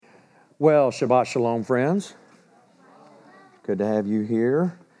Well, Shabbat Shalom, friends. Good to have you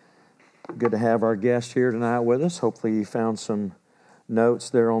here. Good to have our guest here tonight with us. Hopefully you found some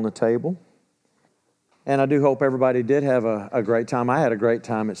notes there on the table. And I do hope everybody did have a great time. I had a great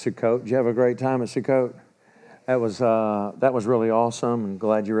time at Sukkot. Did you have a great time at Sukkot? That was really awesome. I'm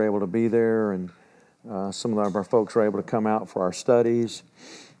glad you were able to be there. And some of our folks were able to come out for our studies.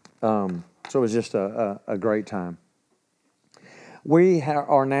 So it was just a great time. We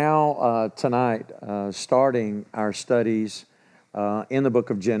are now tonight starting our studies in the book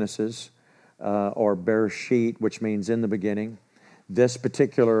of Genesis, or Bereshit, which means in the beginning. This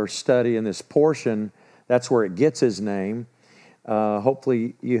particular study in this portion, that's where it gets his name.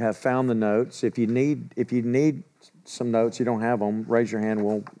 Hopefully you have found the notes. If you need some notes, you don't have them, raise your hand.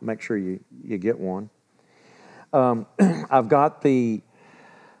 We'll make sure you get one. I've got the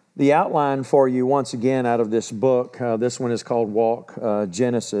outline for you once again out of this book. This one is called Walk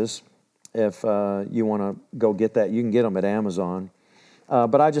Genesis. If you want to go get that, you can get them at Amazon.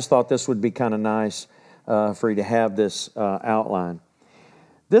 But I just thought this would be kind of nice for you to have this outline.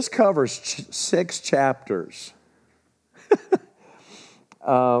 This covers 6 chapters.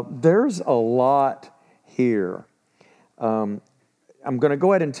 There's a lot here. I'm going to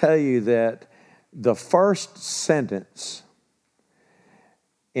go ahead and tell you that the first sentence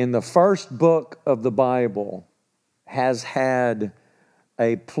in the first book of the Bible has had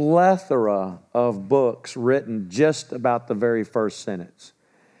a plethora of books written just about the very first sentence.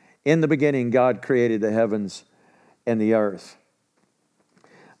 In the beginning, God created the heavens and the earth.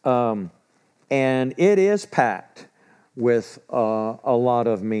 And it is packed with a lot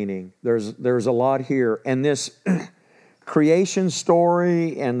of meaning. There's a lot here. And this creation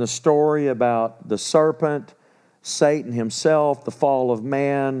story and the story about the serpent, Satan himself, the fall of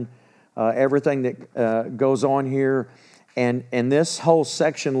man, everything that goes on here. And this whole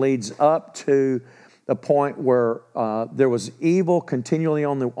section leads up to the point where there was evil continually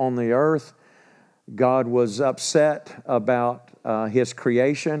on the earth. God was upset about his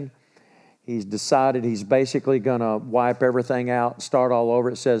creation. He's decided he's basically going to wipe everything out and start all over.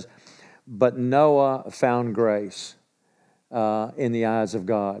 It says, but Noah found grace in the eyes of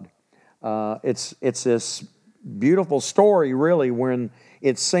God. It's this beautiful story, really, when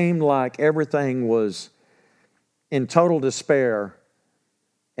it seemed like everything was in total despair.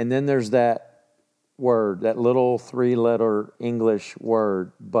 And then there's that word, that little 3-letter English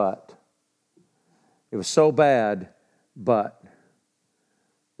word, but. It was so bad, but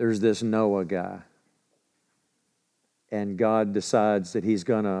there's this Noah guy. And God decides that he's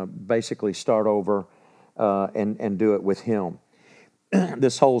going to basically start over and do it with him.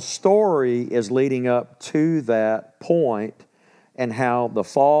 This whole story is leading up to that point and how the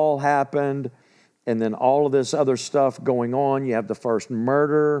fall happened and then all of this other stuff going on. You have the first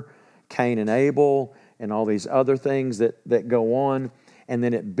murder, Cain and Abel, and all these other things that go on. And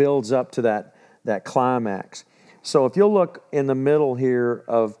then it builds up to that climax. So if you'll look in the middle here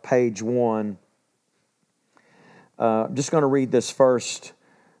of page 1, I'm just going to read this first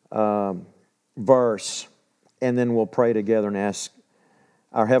verse, and then we'll pray together and ask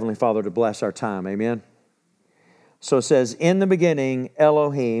our Heavenly Father to bless our time. Amen? So it says, in the beginning,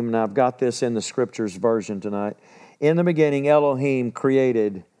 Elohim, and I've got this in the Scriptures version tonight. In the beginning, Elohim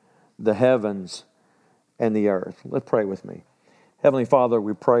created the heavens and the earth. Let's pray with me. Heavenly Father,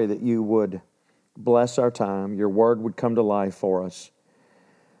 we pray that you would bless our time. Your word would come to life for us.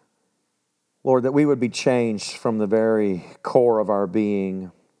 Lord, that we would be changed from the very core of our being,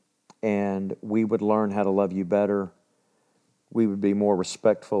 and we would learn how to love you better. We would be more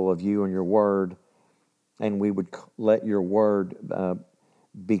respectful of you and your word, and we would let your word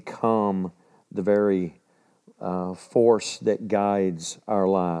become the very force that guides our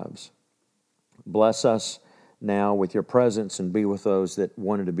lives. Bless us now with your presence and be with those that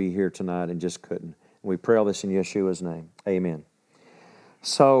wanted to be here tonight and just couldn't. We pray all this in Yeshua's name. Amen.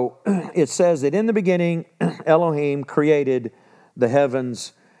 So it says that in the beginning, Elohim created the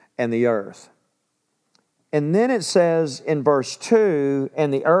heavens and the earth. And then it says in verse 2,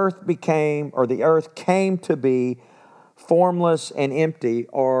 and the earth came to be formless and empty,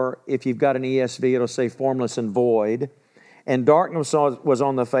 or if you've got an ESV, it'll say formless and void. And darkness was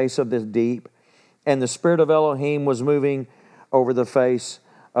on the face of the deep, and the Spirit of Elohim was moving over the face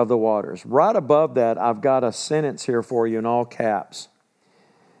of the waters. Right above that, I've got a sentence here for you in all caps.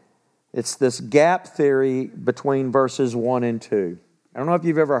 It's this gap theory between verses 1 and 2. I don't know if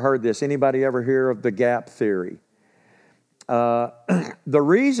you've ever heard this. Anybody ever hear of the gap theory? The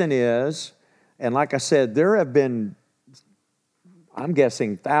reason is, and like I said, there have been, I'm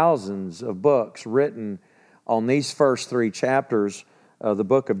guessing, thousands of books written on these first 3 chapters the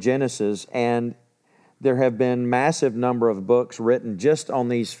book of Genesis, and there have been massive number of books written just on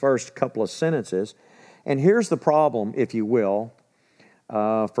these first couple of sentences. And here's the problem, if you will,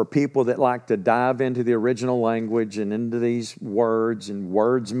 for people that like to dive into the original language and into these words, and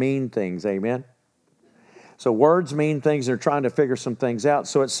words mean things, amen? So words mean things, they're trying to figure some things out.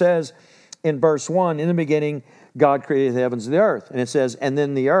 So it says in verse 1, in the beginning, God created the heavens and the earth. And it says, and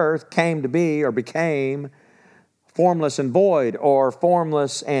then the earth came to be or became formless and void, or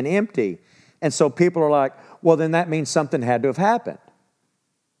formless and empty. And so people are like, well, then that means something had to have happened.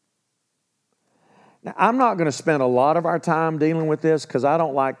 Now, I'm not going to spend a lot of our time dealing with this because I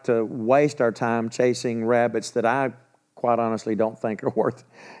don't like to waste our time chasing rabbits that I quite honestly don't think are worth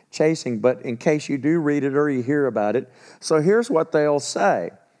chasing. But in case you do read it or you hear about it, so here's what they'll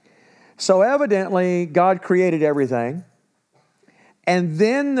say. So evidently, God created everything. And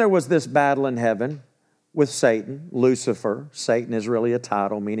then there was this battle in heaven with Satan, Lucifer. Satan is really a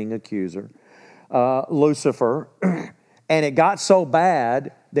title meaning accuser. Lucifer. And it got so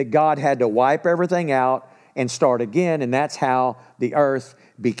bad that God had to wipe everything out and start again. And that's how the earth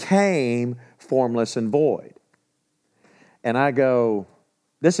became formless and void. And I go,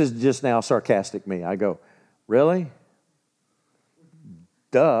 this is just now sarcastic me. I go, really?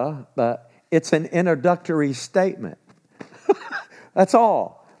 Duh, but it's an introductory statement. That's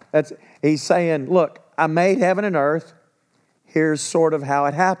all. He's saying, look, I made heaven and earth. Here's sort of how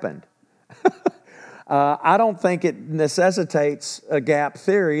it happened. I don't think it necessitates a gap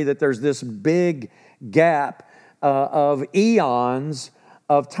theory that there's this big gap of eons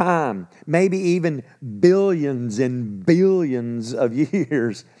of time, maybe even billions and billions of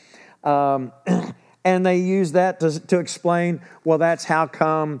years. And they use that to explain, well, that's how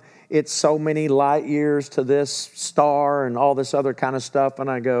come it's so many light years to this star and all this other kind of stuff. And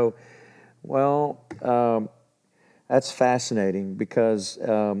I go, well, that's fascinating because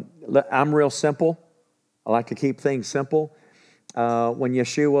I'm real simple. I like to keep things simple. When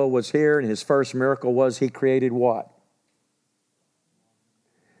Yeshua was here and his first miracle was he created what?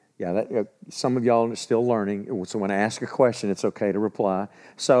 Yeah, some of y'all are still learning. So when I ask a question, it's okay to reply.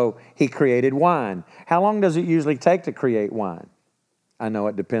 So he created wine. How long does it usually take to create wine? I know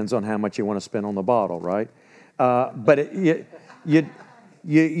it depends on how much you want to spend on the bottle, right? But you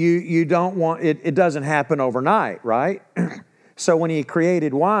don't want it. It doesn't happen overnight, right? So when he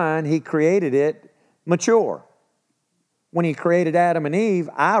created wine, he created it mature. When he created Adam and Eve,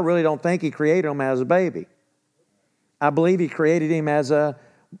 I really don't think he created them as a baby. I believe he created him as a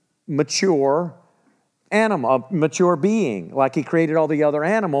mature animal, a mature being. Like he created all the other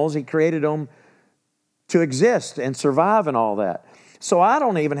animals, he created them to exist and survive and all that. So I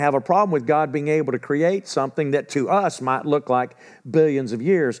don't even have a problem with God being able to create something that to us might look like billions of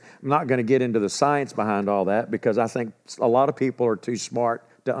years. I'm not going to get into the science behind all that because I think a lot of people are too smart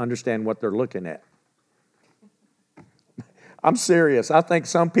to understand what they're looking at. I'm serious. I think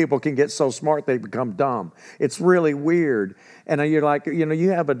some people can get so smart they become dumb. It's really weird. And you're like, you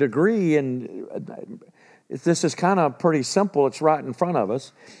have a degree and this is kind of pretty simple. It's right in front of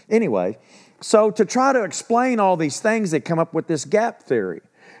us. Anyway, so to try to explain all these things, they come up with this gap theory.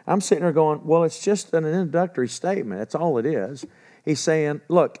 I'm sitting there going, well, it's just an introductory statement. That's all it is. He's saying,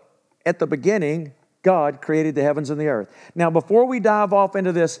 look, at the beginning, God created the heavens and the earth. Now, before we dive off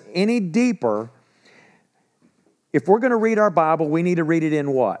into this any deeper, if we're going to read our Bible, we need to read it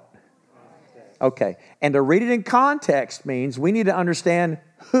in what? Okay. And to read it in context means we need to understand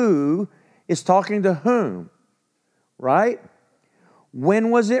who is talking to whom, right?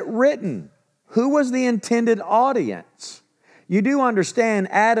 When was it written? Who was the intended audience? You do understand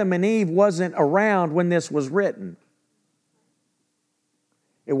Adam and Eve wasn't around when this was written.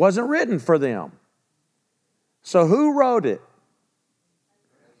 It wasn't written for them. So who wrote it?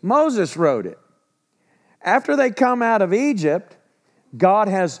 Moses wrote it. After they come out of Egypt, God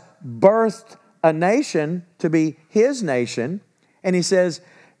has birthed a nation to be His nation. And He says,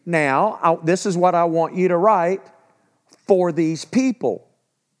 now, this is what I want you to write for these people.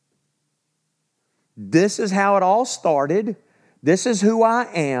 This is how it all started. This is who I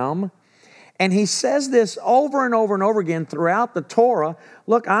am. And He says this over and over and over again throughout the Torah.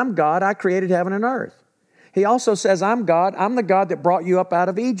 Look, I'm God. I created heaven and earth. He also says, I'm God. I'm the God that brought you up out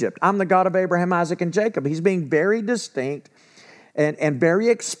of Egypt. I'm the God of Abraham, Isaac, and Jacob. He's being very distinct and very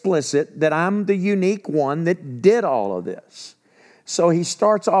explicit that I'm the unique one that did all of this. So he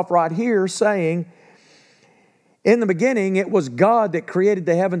starts off right here saying, in the beginning, it was God that created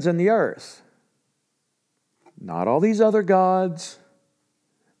the heavens and the earth. Not all these other gods,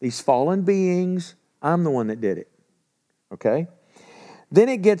 these fallen beings. I'm the one that did it. Okay? Then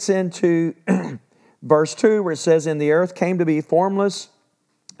it gets into Verse 2, where it says, and the earth came to be formless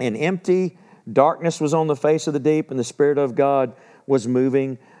and empty. Darkness was on the face of the deep, and the Spirit of God was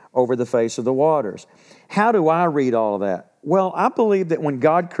moving over the face of the waters. How do I read all of that? Well, I believe that when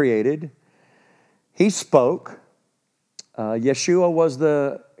God created, He spoke. Yeshua was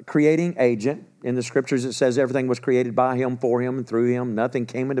the creating agent. In the Scriptures, it says everything was created by Him, for Him, and through Him. Nothing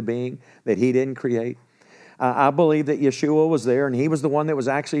came into being that He didn't create. I believe that Yeshua was there, and He was the one that was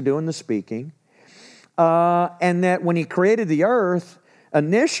actually doing the speaking. And that when He created the earth,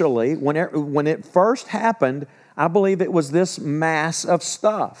 initially, when it first happened, I believe it was this mass of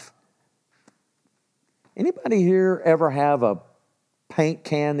stuff. Anybody here ever have a paint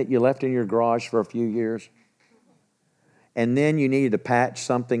can that you left in your garage for a few years? And then you needed to patch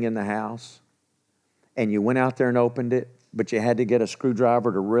something in the house? And you went out there and opened it, but you had to get a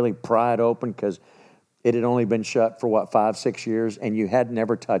screwdriver to really pry it open because it had only been shut for, 5, 6 years, and you had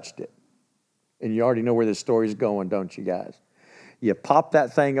never touched it. And you already know where this story's going, don't you guys? You pop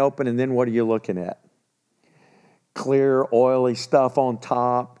that thing open, and then what are you looking at? Clear, oily stuff on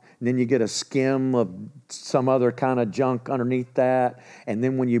top. And then you get a skim of some other kind of junk underneath that. And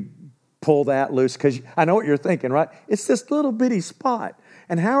then when you pull that loose, because I know what you're thinking, right? It's this little bitty spot.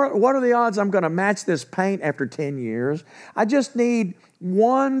 And what are the odds I'm going to match this paint after 10 years? I just need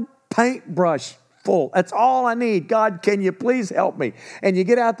one paintbrush full. That's all I need. God, can you please help me? And you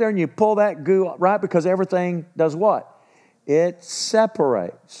get out there and you pull that goo, right? Because everything does what? It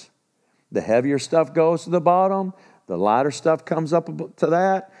separates. The heavier stuff goes to the bottom. The lighter stuff comes up to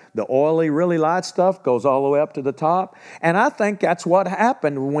that. The oily, really light stuff goes all the way up to the top. And I think that's what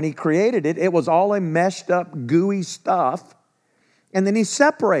happened when He created it. It was all a meshed up, gooey stuff. And then He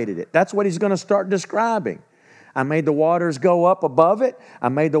separated it. That's what He's going to start describing. I made the waters go up above it. I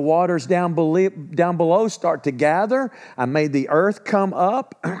made the waters down below start to gather. I made the earth come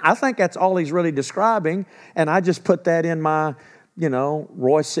up. I think that's all He's really describing. And I just put that in my,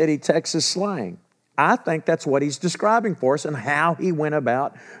 Roy City, Texas slang. I think that's what He's describing for us and how He went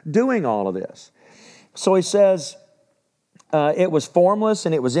about doing all of this. So He says, it was formless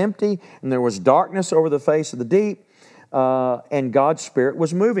and it was empty, and there was darkness over the face of the deep, and God's Spirit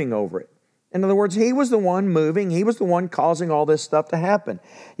was moving over it. In other words, He was the one moving. He was the one causing all this stuff to happen.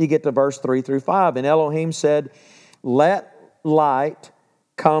 You get to verse 3 through 5. And Elohim said, let light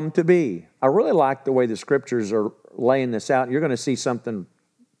come to be. I really like the way the Scriptures are laying this out. You're going to see something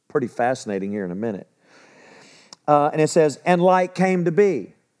pretty fascinating here in a minute. And it says, and light came to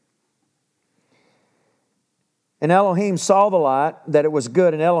be. And Elohim saw the light, that it was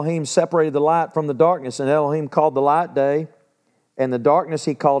good. And Elohim separated the light from the darkness. And Elohim called the light day, and the darkness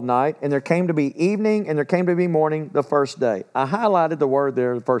He called night. And there came to be evening, and there came to be morning the first day. I highlighted the word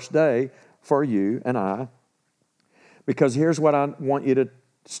there, the first day, for you and I, because here's what I want you to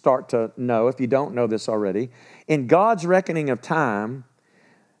start to know, if you don't know this already. In God's reckoning of time,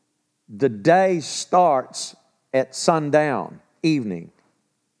 the day starts at sundown, evening,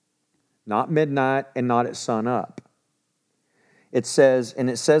 not midnight and not at sun up. It says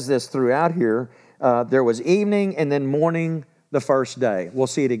this throughout here, there was evening and then morning the first day. We'll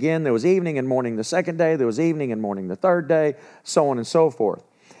see it again. There was evening and morning the second day. There was evening and morning the third day, so on and so forth.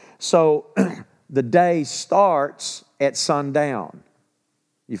 So the day starts at sundown.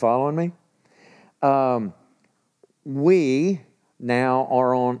 You following me? We now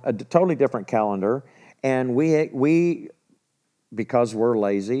are on a totally different calendar, and we because we're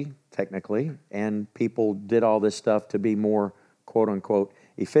lazy, technically, and people did all this stuff to be more, quote unquote,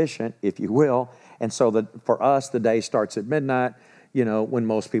 efficient, if you will. And so for us, the day starts at midnight, when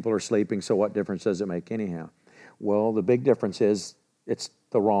most people are sleeping. So what difference does it make anyhow? Well, the big difference is it's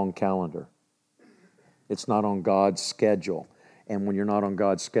the wrong calendar. It's not on God's schedule. And when you're not on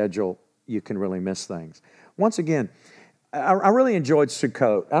God's schedule, you can really miss things. Once again, I really enjoyed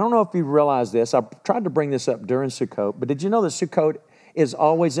Sukkot. I don't know if you realize this. I tried to bring this up during Sukkot, but did you know that Sukkot is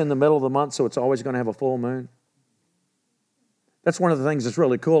always in the middle of the month, so it's always going to have a full moon? That's one of the things that's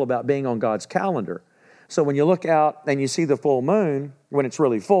really cool about being on God's calendar. So when you look out and you see the full moon, when it's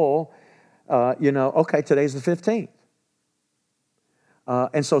really full, okay, today's the 15th.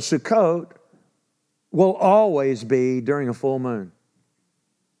 And so Sukkot will always be during a full moon.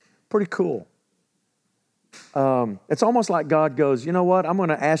 Pretty cool. It's almost like God goes, you know what? I'm going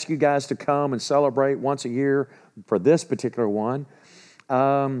to ask you guys to come and celebrate once a year for this particular one.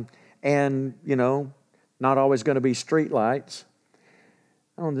 And, not always going to be street lights.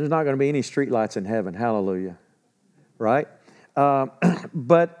 There's not going to be any street lights in heaven. Hallelujah. Right?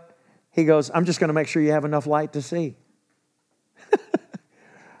 But He goes, I'm just going to make sure you have enough light to see.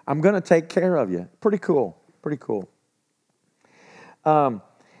 I'm going to take care of you. Pretty cool. Pretty cool.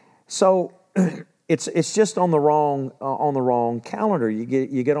 So it's just on the wrong calendar. You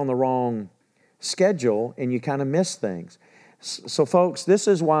get on the wrong schedule and you kind of miss things. So folks, this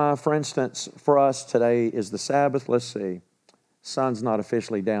is why, for instance, for us today is the Sabbath. Let's see. Sun's not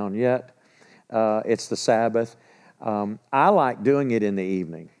officially down yet. It's the Sabbath. I like doing it in the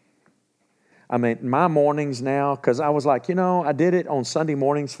evening. I mean, my mornings now, because I was like, I did it on Sunday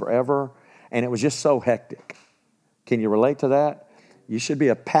mornings forever, and it was just so hectic. Can you relate to that? You should be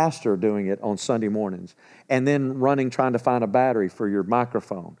a pastor doing it on Sunday mornings, and then trying to find a battery for your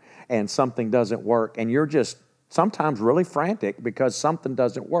microphone, and something doesn't work, and you're just sometimes really frantic because something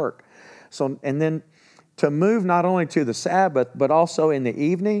doesn't work. So, and then to move not only to the Sabbath, but also in the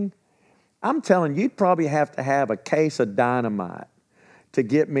evening, I'm telling you, you'd probably have to have a case of dynamite to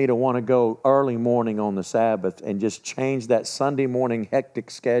get me to want to go early morning on the Sabbath and just change that Sunday morning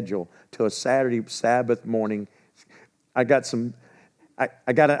hectic schedule to a Saturday Sabbath morning. I got an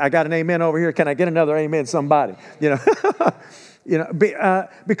amen over here. Can I get another amen, somebody?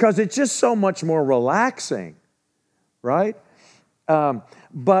 Because it's just so much more relaxing, right?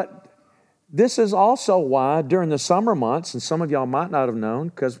 But this is also why during the summer months, and some of y'all might not have known,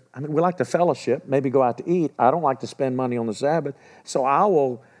 because we like to fellowship, maybe go out to eat. I don't like to spend money on the Sabbath, so I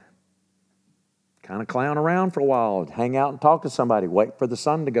will kind of clown around for a while, hang out and talk to somebody, wait for the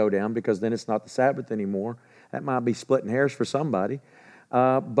sun to go down, because then it's not the Sabbath anymore. That might be splitting hairs for somebody,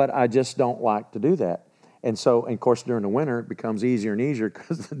 but I just don't like to do that. And so, and of course, during the winter, it becomes easier and easier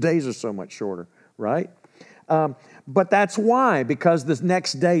because the days are so much shorter, right? But that's why, because the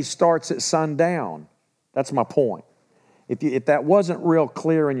next day starts at sundown. That's my point. If that wasn't real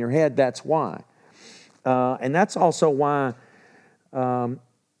clear in your head, that's why. And that's also why, and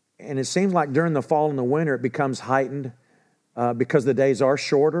it seems like during the fall and the winter, it becomes heightened because the days are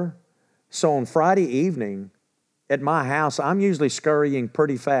shorter. So on Friday evening, at my house, I'm usually scurrying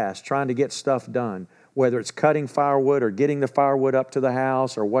pretty fast, trying to get stuff done, whether it's cutting firewood or getting the firewood up to the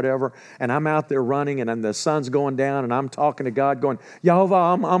house or whatever. And I'm out there running, and then the sun's going down, and I'm talking to God, going,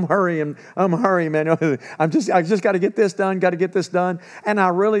 Yehovah, I'm hurrying, man. I just got to get this done. And I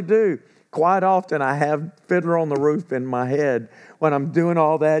really do. Quite often, I have Fiddler on the Roof in my head when I'm doing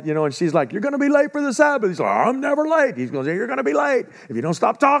all that, and she's like, you're going to be late for the Sabbath. He's like, I'm never late. He's going to say, you're going to be late. If you don't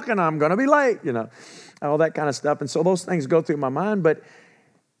stop talking, I'm going to be late, all that kind of stuff. And so those things go through my mind, but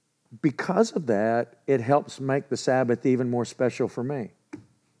because of that, it helps make the Sabbath even more special for me.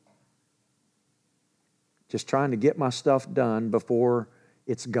 Just trying to get my stuff done before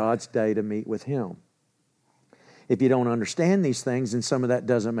it's God's day to meet with Him. If you don't understand these things, then some of that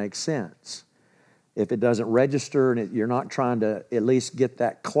doesn't make sense. If it doesn't register and you're not trying to at least get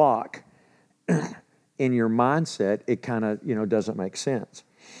that clock in your mindset, it kind of, doesn't make sense.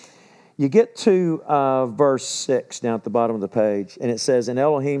 You get to verse 6 down at the bottom of the page, and it says, and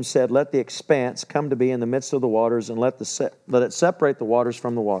Elohim said, let the expanse come to be in the midst of the waters, and let it separate the waters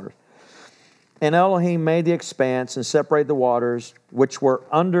from the waters. And Elohim made the expanse and separated the waters which were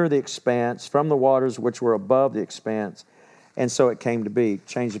under the expanse from the waters which were above the expanse. And so it came to be.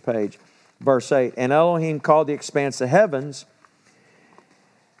 Change the page. Verse 8, and Elohim called the expanse the heavens,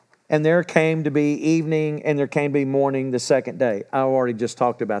 and there came to be evening, and there came to be morning the second day. I already just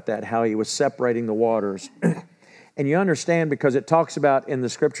talked about that, how He was separating the waters. And you understand, because it talks about in the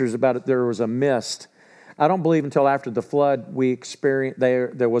Scriptures about it, there was a mist. I don't believe until after the flood we experienced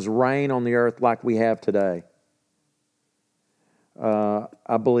there was rain on the earth like we have today.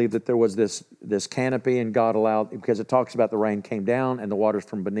 I believe that there was this canopy, and God allowed, because it talks about the rain came down and the waters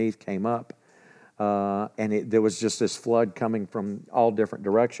from beneath came up. And there was just this flood coming from all different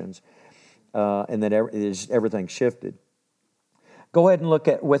directions. And then everything shifted. Go ahead and look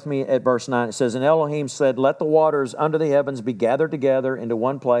with me at verse 9. It says, and Elohim said, let the waters under the heavens be gathered together into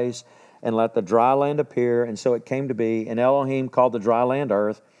one place, and let the dry land appear. And so it came to be. And Elohim called the dry land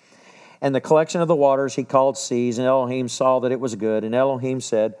earth, and the collection of the waters He called seas. And Elohim saw that it was good. And Elohim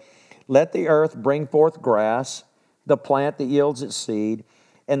said, let the earth bring forth grass, the plant that yields its seed,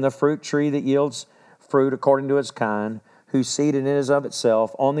 and the fruit tree that yields fruit according to its kind, whose seed it is of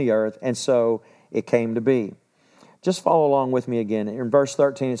itself on the earth. And so it came to be. Just follow along with me again. In verse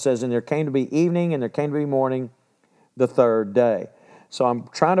 13 it says, and there came to be evening, and there came to be morning the third day. So I'm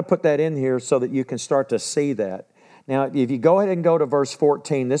trying to put that in here so that you can start to see that. Now, if you go ahead and go to verse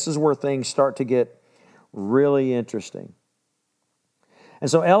 14, this is where things start to get really interesting. And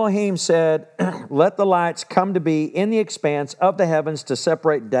so Elohim said, let the lights come to be in the expanse of the heavens to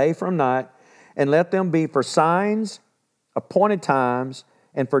separate day from night, and let them be for signs, appointed times,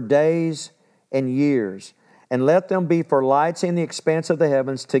 and for days and years. And let them be for lights in the expanse of the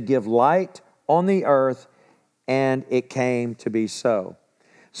heavens to give light on the earth. And it came to be so.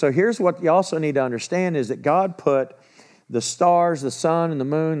 So here's what you also need to understand is that God put the stars, the sun and the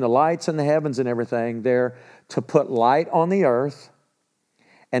moon, the lights in the heavens and everything there to put light on the earth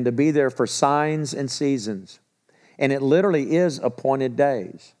and to be there for signs and seasons. And it literally is appointed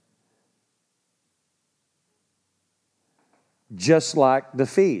days. Just like the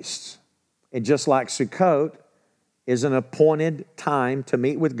feasts. And just like Sukkot is an appointed time to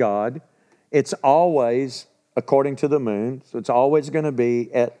meet with God, it's always according to the moon. So it's always going to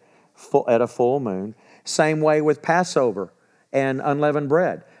be at a full moon. Same way with Passover and unleavened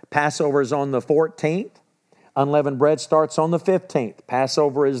bread. Passover is on the 14th. Unleavened bread starts on the 15th.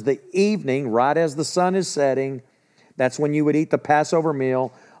 Passover is the evening, right as the sun is setting. That's when you would eat the Passover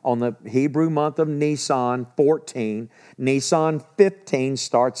meal on the Hebrew month of Nisan 14. Nisan 15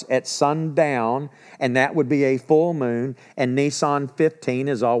 starts at sundown, and that would be a full moon. And Nisan 15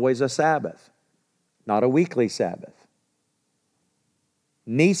 is always a Sabbath, not a weekly Sabbath.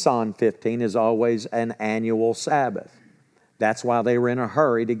 Nisan 15 is always an annual Sabbath. That's why they were in a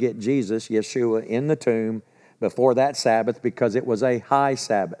hurry to get Jesus, Yeshua, in the tomb before that Sabbath, because it was a high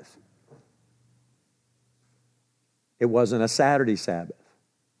Sabbath. It wasn't a Saturday Sabbath.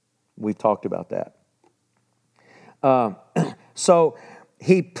 We've talked about that. So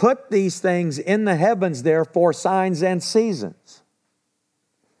he put these things in the heavens there for signs and seasons.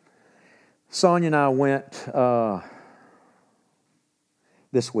 Sonia and I went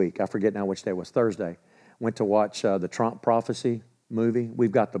this week. I forget now which day it was. Thursday. Went to watch the Trump Prophecy movie.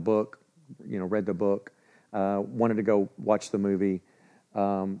 We've got the book, read the book. Wanted to go watch the movie,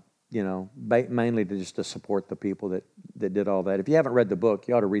 mainly to support the people that did all that. If you haven't read the book,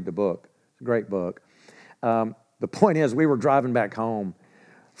 you ought to read the book. It's a great book. The point is, we were driving back home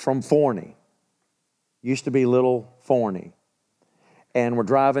from Forney. Used to be Little Forney. And we're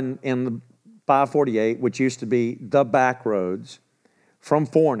driving in the 548, which used to be the back roads, from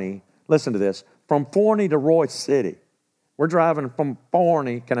Forney. Listen to this. From Forney to Royce City. We're driving from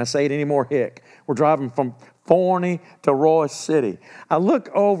Forney. Can I say it anymore? Hick. We're driving from Forney to Royce City. I look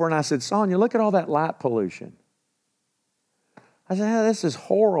over and I said, Sonia, look at all that light pollution. I said, this is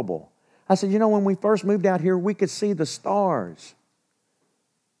horrible. I said, when we first moved out here, we could see the stars.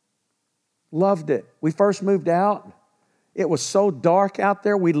 Loved it. We first moved out. It was so dark out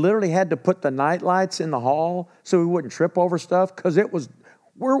there, we literally had to put the night lights in the hall so we wouldn't trip over stuff because it was...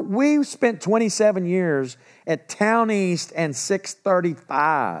 We spent 27 years at Town East and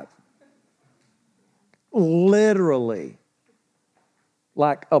 635. Literally.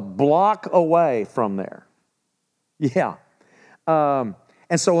 Like a block away from there. Yeah. And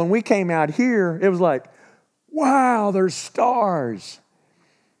so when we came out here, it was like, wow, there's stars.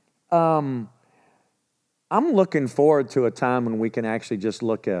 I'm looking forward to a time when we can actually just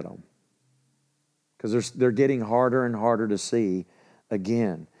look at them. Because they're getting harder and harder to see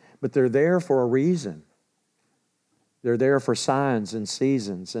again. But they're there for a reason. They're there for signs and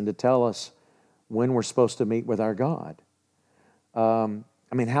seasons and to tell us when we're supposed to meet with our God.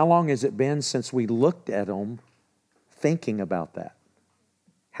 How long has it been since we looked at them thinking about that?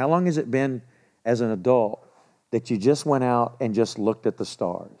 How long has it been as an adult that you just went out and just looked at the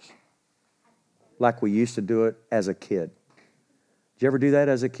stars? Like we used to do it as a kid. Did you ever do that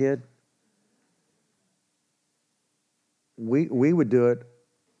as a kid? We would do it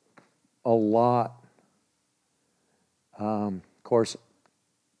a lot. Of course,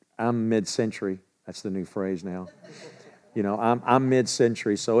 I'm mid-century. That's the new phrase now. I'm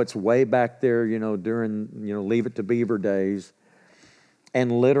mid-century, so it's way back there, during, Leave It to Beaver days.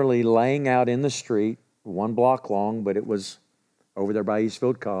 And literally laying out in the street, 1 block long, but it was over there by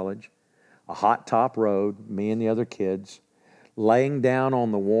Eastfield College, a hot top road, me and the other kids, laying down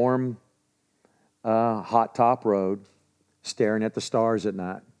on the warm hot top road, staring at the stars at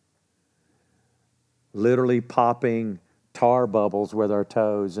night, literally popping tar bubbles with our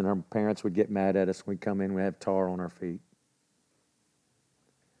toes, and our parents would get mad at us when we come in and we have tar on our feet.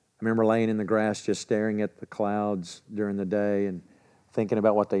 I remember laying in the grass just staring at the clouds during the day and thinking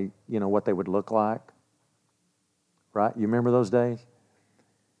about what they would look like. Right? You remember those days?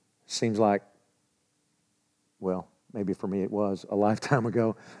 Seems like, well, maybe for me it was a lifetime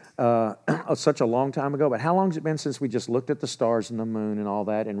ago. Such a long time ago, but how long has it been since we just looked at the stars and the moon and all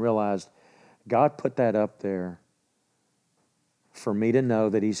that and realized God put that up there for me to know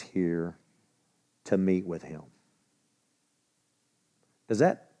that He's here to meet with Him? Does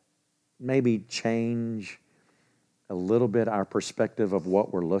that maybe change a little bit our perspective of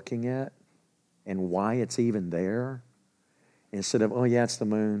what we're looking at and why it's even there? Instead of, oh yeah, it's the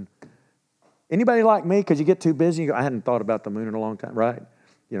moon. Anybody like me, because you get too busy, you go, I hadn't thought about the moon in a long time, right?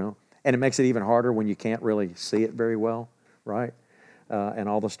 And it makes it even harder when you can't really see it very well, right? and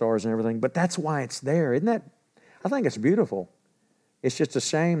all the stars and everything. But that's why it's there. Isn't that? I think it's beautiful. It's just a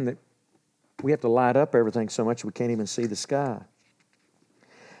shame that we have to light up everything so much we can't even see the sky.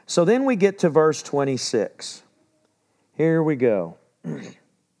 So then we get to verse 26. Here we go.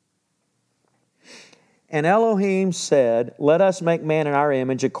 And Elohim said, let us make man in our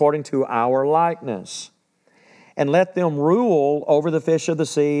image according to our likeness. And let them rule over the fish of the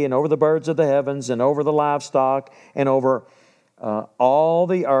sea and over the birds of the heavens and over the livestock and over all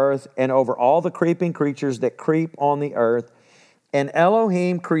the earth and over all the creeping creatures that creep on the earth. And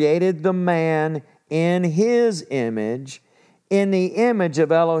Elohim created the man in his image. In the image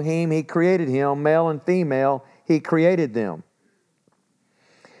of Elohim he created him, male and female, he created them.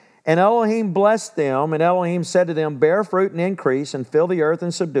 And Elohim blessed them, and Elohim said to them, bear fruit and increase, and fill the earth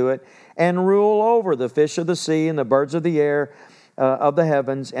and subdue it, and rule over the fish of the sea and the birds of the air of the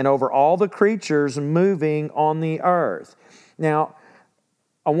heavens, and over all the creatures moving on the earth. Now,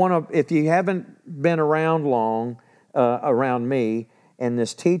 I want to, if you haven't been around long, around me and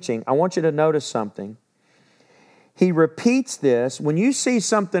this teaching, I want you to notice something. He repeats this. When you see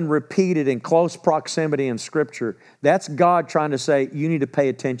something repeated in close proximity in Scripture, that's God trying to say, you need to pay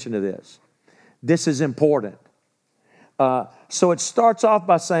attention to this. This is important. So it starts off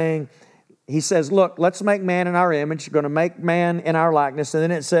by saying, he says, look, let's make man in our image. We're going to make man in our likeness. And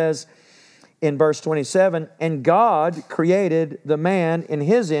then it says in verse 27, and God created the man in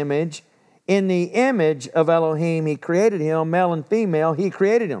his image. In the image of Elohim, he created him, male and female, he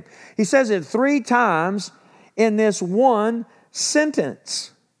created him. He says it 3 times in this one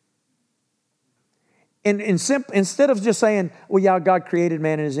sentence. Instead of just saying, well, yeah, God created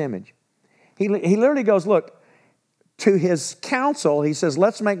man in his image. He literally goes, look, to his counsel, he says,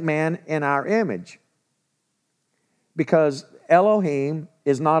 let's make man in our image. Because Elohim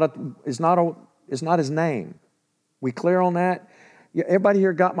is not his name. We clear on that? Everybody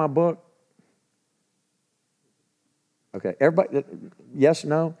here got my book? Okay, everybody, yes,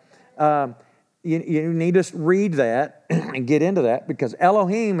 no? You need to read that and get into that, because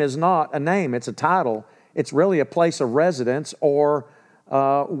Elohim is not a name, it's a title. It's really a place of residence or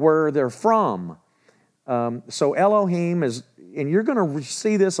where they're from. So Elohim is, and you're going to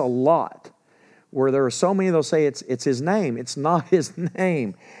see this a lot, where there are so many that'll say it's his name. It's not his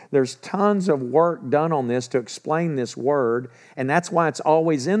name. There's tons of work done on this to explain this word, and that's why it's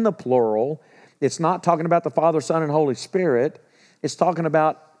always in the plural. It's not talking about the Father, Son, and Holy Spirit. It's talking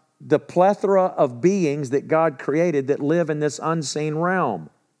about the plethora of beings that God created that live in this unseen realm.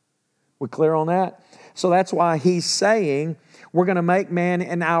 We clear on that? So that's why he's saying we're going to make man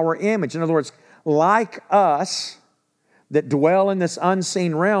in our image. In other words, like us, that dwell in this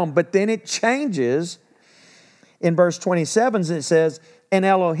unseen realm. But then it changes in verse 27, and it says, and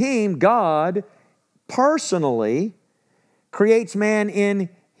Elohim, God, personally creates man in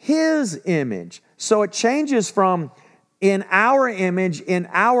his image. So it changes from in our image, in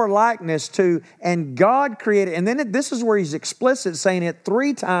our likeness, to, and God created, and then this is where he's explicit, saying it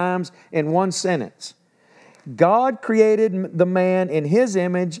 3 times in one sentence. God created the man in his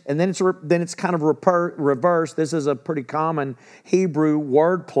image, and then it's kind of reversed. This is a pretty common Hebrew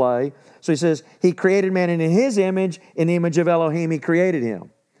word play. So he says, he created man in his image, in the image of Elohim, he created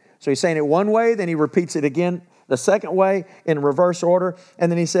him. So he's saying it one way, then he repeats it again the second way in reverse order, and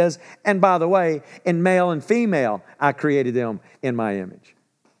then he says, and by the way, in male and female, I created them in my image.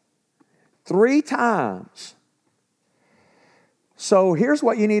 3 times. So here's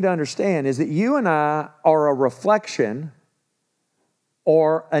what you need to understand, is that you and I are a reflection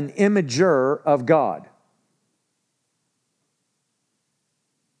or an imager of God.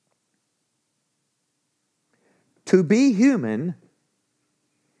 To be human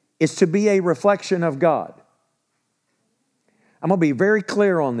is to be a reflection of God. I'm going to be very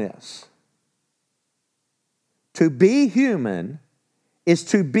clear on this. To be human is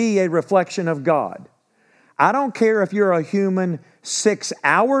to be a reflection of God. I don't care if you're a human 6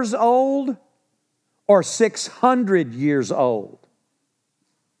 hours old or 600 years old.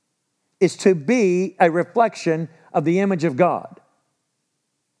 It's to be a reflection of the image of God.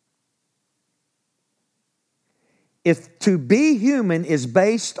 If to be human is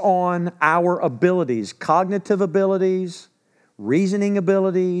based on our abilities, cognitive abilities, reasoning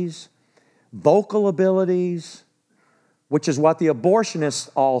abilities, vocal abilities, which is what the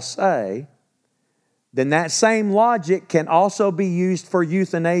abortionists all say, then that same logic can also be used for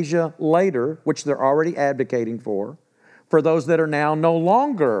euthanasia later, which they're already advocating for those that are now no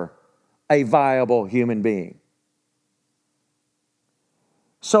longer a viable human being.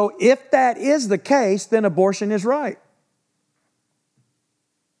 So if that is the case, then abortion is right.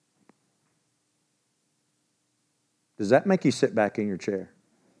 Does that make you sit back in your chair?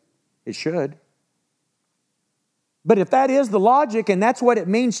 It should. But if that is the logic and that's what it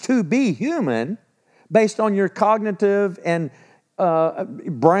means to be human, based on your cognitive and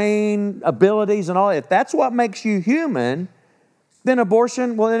brain abilities and all, if that's what makes you human, then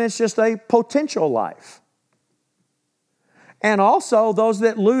abortion, well, then it's just a potential life. And also, those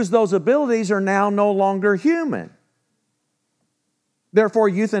that lose those abilities are now no longer human. Therefore,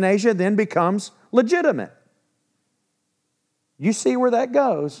 euthanasia then becomes legitimate. You see where that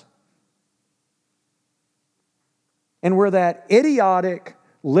goes. And where that idiotic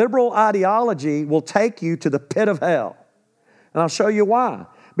liberal ideology will take you to the pit of hell. And I'll show you why.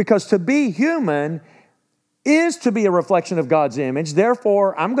 Because to be human is to be a reflection of God's image.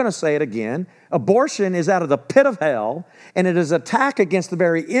 Therefore, I'm going to say it again, abortion is out of the pit of hell, and it is an attack against the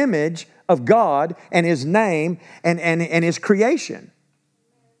very image of God and His name and His creation.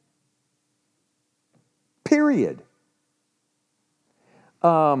 Period.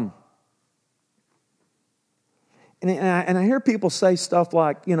 And I hear people say stuff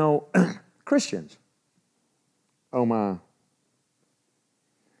like, Christians, oh my,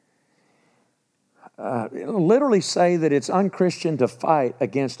 literally say that it's unchristian to fight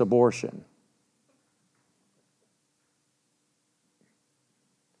against abortion.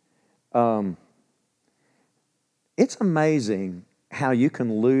 It's amazing how you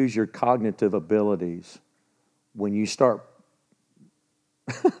can lose your cognitive abilities when you start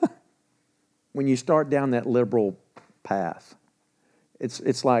down that liberal path.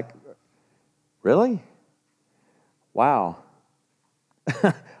 It's like, really? Wow.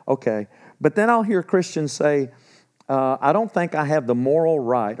 Okay. But then I'll hear Christians say, I don't think I have the moral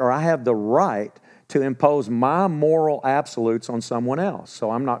right, or I have the right to impose my moral absolutes on someone else,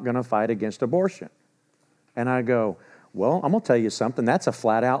 so I'm not going to fight against abortion. And I go, well, I'm going to tell you something. That's a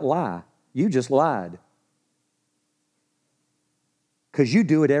flat-out lie. You just lied. Because you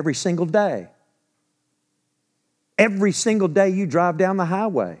do it every single day. Every single day you drive down the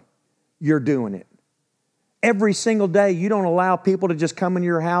highway, you're doing it. Every single day you don't allow people to just come into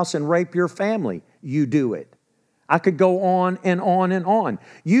your house and rape your family. You do it. I could go on and on and on.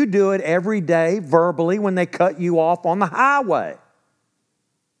 You do it every day verbally when they cut you off on the highway.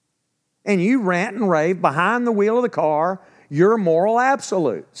 And you rant and rave behind the wheel of the car your moral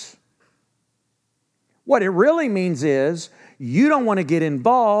absolutes. What it really means is you don't want to get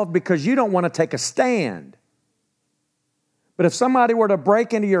involved because you don't want to take a stand. But if somebody were to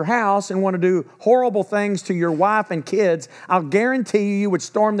break into your house and want to do horrible things to your wife and kids, I'll guarantee you would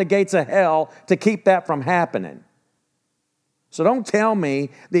storm the gates of hell to keep that from happening. So don't tell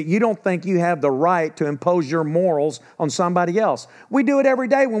me that you don't think you have the right to impose your morals on somebody else. We do it every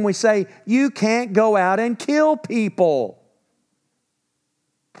day when we say, you can't go out and kill people,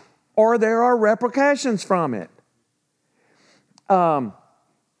 or there are repercussions from it.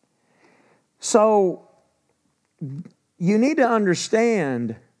 So you need to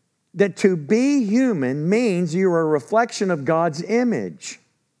understand that to be human means you're a reflection of God's image.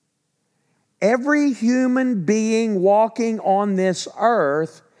 Every human being walking on this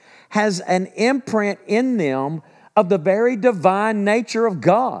earth has an imprint in them of the very divine nature of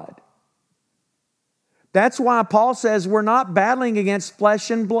God. That's why Paul says we're not battling against flesh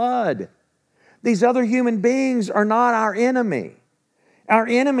and blood. These other human beings are not our enemy. Our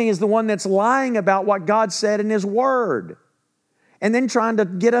enemy is the one that's lying about what God said in His Word and then trying to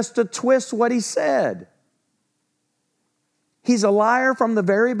get us to twist what He said. He's a liar from the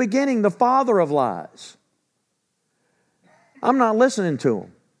very beginning, the father of lies. I'm not listening to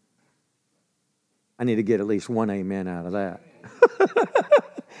him. I need to get at least one amen out of that.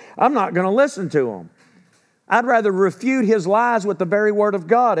 I'm not going to listen to him. I'd rather refute his lies with the very word of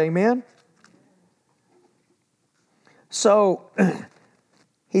God, amen? So,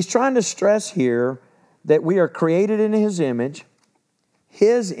 he's trying to stress here that we are created in His image,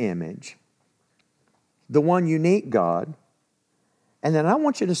 the one unique God. And then I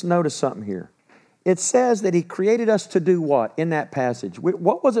want you to notice something here. It says that He created us to do what in that passage?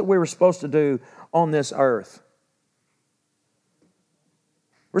 What was it we were supposed to do on this earth?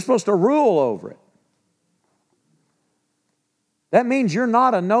 We're supposed to rule over it. That means you're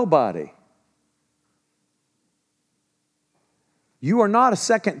not a nobody. You are not a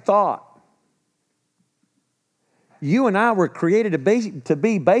second thought. You and I were created to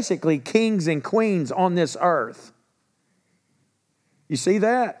be basically kings and queens on this earth. You see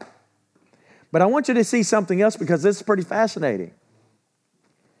that? But I want you to see something else because this is pretty fascinating.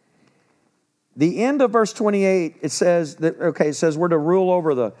 The end of verse 28, it says we're to rule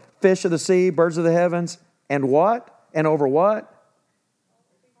over the fish of the sea, birds of the heavens, and what? And over what?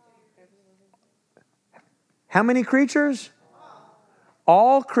 How many creatures?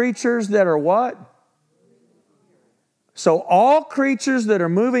 All creatures that are what? So all creatures that are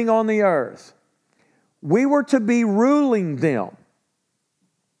moving on the earth, we were to be ruling them.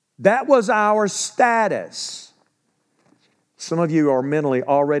 That was our status. Some of you are mentally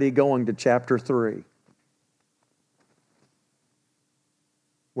already going to chapter 3.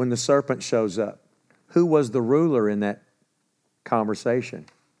 When the serpent shows up, who was the ruler in that conversation?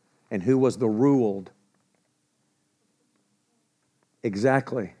 And who was the ruled?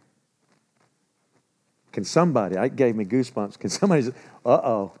 Exactly. Can somebody, it gave me goosebumps, can somebody say,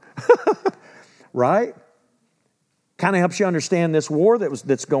 uh-oh. Right? Kind of helps you understand this war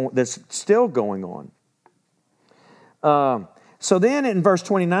that's still going on. So then in verse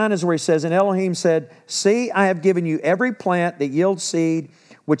 29 is where he says, and Elohim said, see, I have given you every plant that yields seed,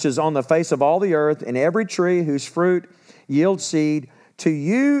 which is on the face of all the earth, and every tree whose fruit yields seed. To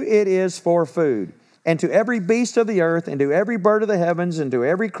you it is for food. And to every beast of the earth, and to every bird of the heavens, and to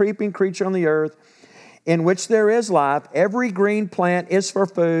every creeping creature on the earth, in which there is life, every green plant is for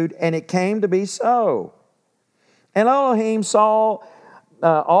food, and it came to be so. And Elohim saw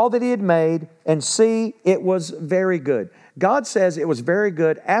all that he had made, and see, it was very good. God says it was very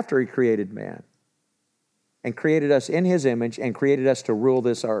good after he created man, and created us in his image, and created us to rule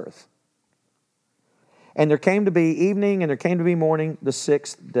this earth. And there came to be evening, and there came to be morning, the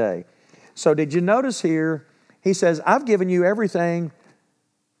sixth day. So did you notice here, he says, I've given you everything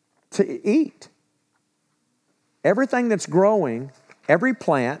to eat. Everything that's growing, every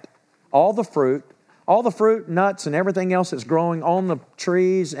plant, all the fruit, nuts, and everything else that's growing on the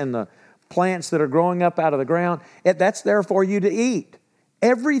trees and the plants that are growing up out of the ground, that's there for you to eat.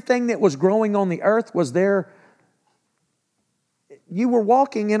 Everything that was growing on the earth was there. You were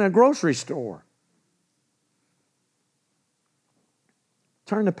walking in a grocery store.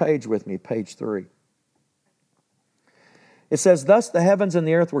 Turn the page with me, page 3. It says, thus the heavens and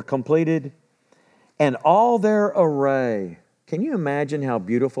the earth were completed, and all their array. Can you imagine how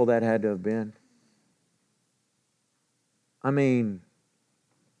beautiful that had to have been? I mean,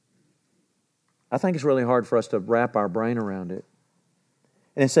 I think it's really hard for us to wrap our brain around it.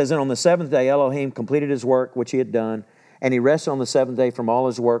 And it says, and on the seventh day Elohim completed his work which he had done, and he rested on the seventh day from all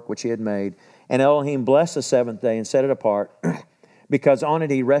his work which he had made. And Elohim blessed the seventh day and set it apart, because on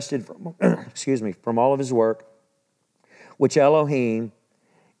it he rested from, from all of his work, which Elohim,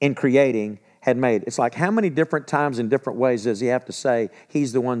 in creating, had made. It's like, how many different times in different ways does he have to say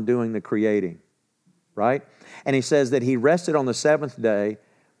he's the one doing the creating, right? And he says that he rested on the seventh day,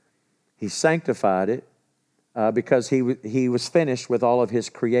 he sanctified it, because he was finished with all of his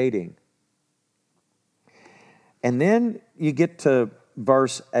creating. And then you get to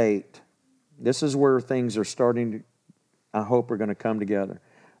verse 8. This is where things are starting to, I hope, are going to come together.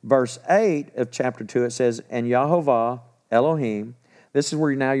 Verse 8 of chapter 2, it says, and Yahovah, Elohim, this is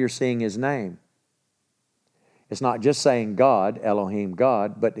where now you're seeing his name. It's not just saying God, Elohim,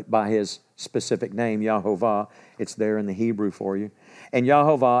 God, but by his specific name, Yahovah. It's there in the Hebrew for you. And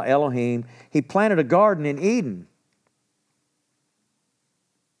Yahovah, Elohim, he planted a garden in Eden.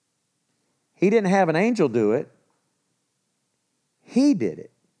 He didn't have an angel do it. He did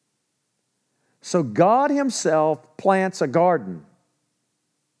it. So God himself plants a garden.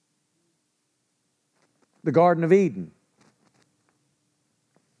 The Garden of Eden.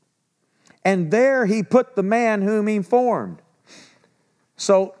 And there he put the man whom he formed.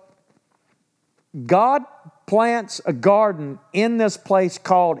 So God plants a garden in this place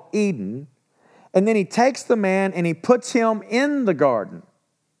called Eden, and then he takes the man and he puts him in the garden.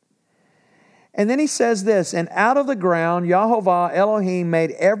 And then he says this, and out of the ground Yahovah Elohim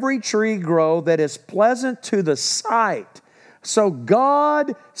made every tree grow that is pleasant to the sight. So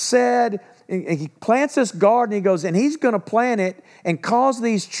God said, he plants this garden, he goes, and he's going to plant it and cause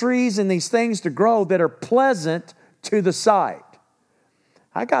these trees and these things to grow that are pleasant to the sight.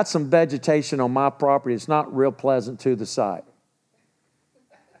 I got some vegetation on my property. It's not real pleasant to the sight.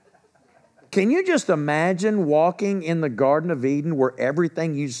 Can you just imagine walking in the Garden of Eden where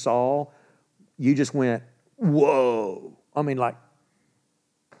everything you saw, you just went, whoa. I mean, like,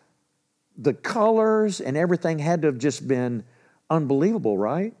 the colors and everything had to have just been unbelievable,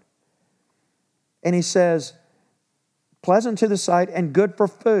 right? And he says, pleasant to the sight and good for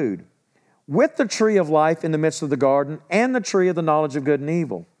food, with the tree of life in the midst of the garden and the tree of the knowledge of good and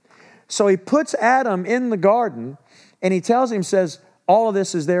evil. So he puts Adam in the garden and he tells him, says, all of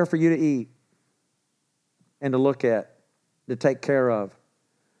this is there for you to eat and to look at, to take care of.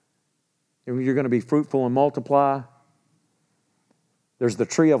 You're going to be fruitful and multiply. There's the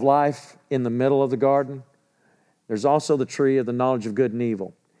tree of life in the middle of the garden. There's also the tree of the knowledge of good and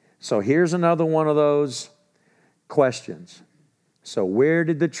evil. So here's another one of those questions. So where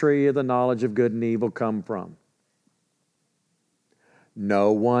did the tree of the knowledge of good and evil come from?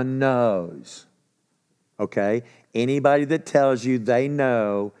 No one knows. Okay? Anybody that tells you they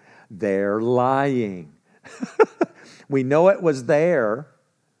know, they're lying. We know it was there,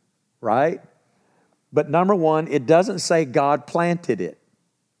 right? But number one, it doesn't say God planted it.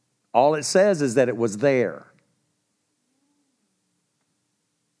 All it says is that it was there.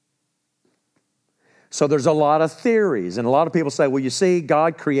 So there's a lot of theories, and a lot of people say, well, you see,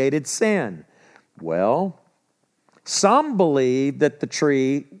 God created sin. Well, some believe that the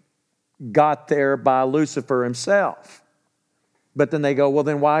tree got there by Lucifer himself. But then they go, well,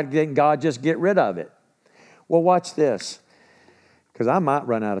 then why didn't God just get rid of it? Well, watch this, because I might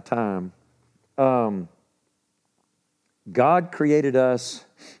run out of time. God created us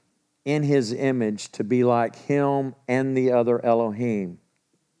in His image to be like Him and the other Elohim.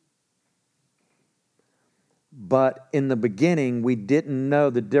 But in the beginning, we didn't know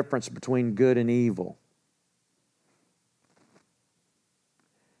the difference between good and evil.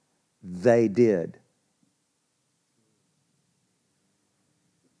 They did.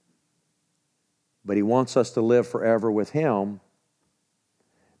 But He wants us to live forever with Him,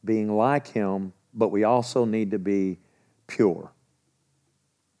 being like Him, but we also need to be pure.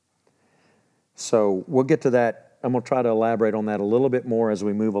 So we'll get to that. I'm going to try to elaborate on that a little bit more as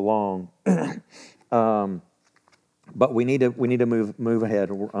we move along. But we need to move ahead.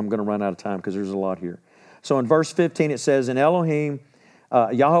 I'm going to run out of time because there's a lot here. So in verse 15 it says, "And Elohim,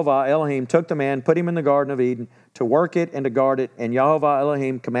 Yahovah Elohim took the man, put him in the Garden of Eden to work it and to guard it. And Yahovah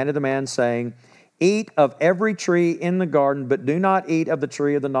Elohim commanded the man, saying, Eat of every tree in the garden, but do not eat of the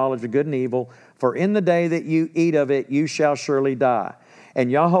tree of the knowledge of good and evil, for in the day that you eat of it, you shall surely die. And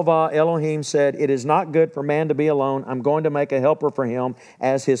Yahovah Elohim said, It is not good for man to be alone. I'm going to make a helper for him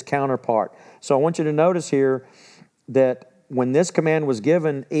as his counterpart." So I want you to notice here that when this command was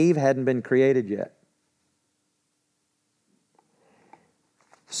given, Eve hadn't been created yet.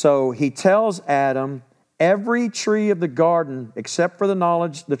 So he tells Adam, every tree of the garden, except for the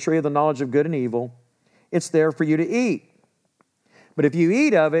tree of the knowledge of good and evil, it's there for you to eat. But if you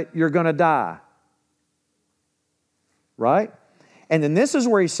eat of it, you're going to die. Right? And then this is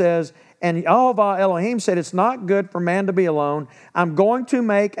where he says, and Yahovah Elohim said, it's not good for man to be alone. I'm going to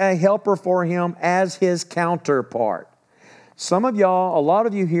make a helper for him as his counterpart. Some of y'all, a lot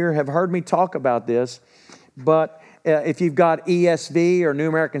of you here have heard me talk about this, but if you've got ESV or New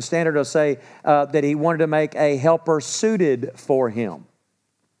American Standard, it'll say that he wanted to make a helper suited for him.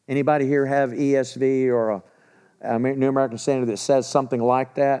 Anybody here have ESV or a New American Standard that says something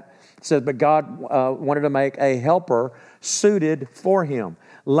like that? It says, but God wanted to make a helper suited for him.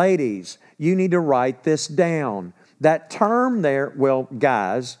 Ladies, you need to write this down. That term there, well,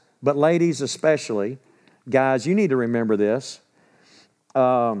 guys, but ladies especially, guys, you need to remember this.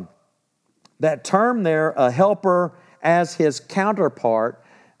 That term there, a helper as his counterpart,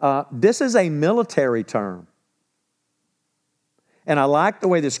 this is a military term. And I like the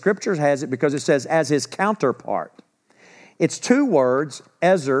way the Scriptures has it because it says as his counterpart. It's two words,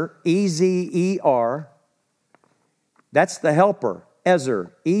 Ezer, E-Z-E-R. That's the helper,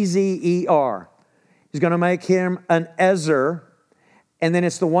 Ezer, E-Z-E-R. He's going to make him an Ezer. And then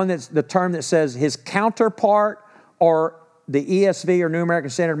it's the term that says his counterpart, or the ESV or New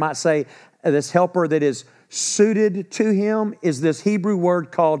American Standard might say this helper that is suited to him is this Hebrew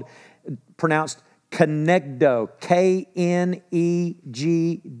word pronounced kenegdo, K-N-E-G-D-O,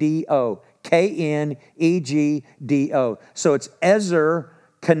 K-N-E-G-D-O. So it's Ezer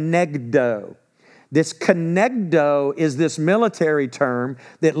kenegdo. This kenegdo is this military term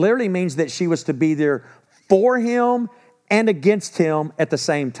that literally means that she was to be there for him and against him at the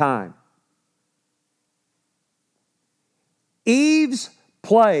same time. Eve's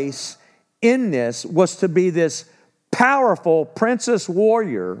place in this was to be this powerful princess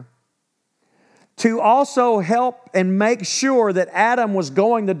warrior to also help and make sure that Adam was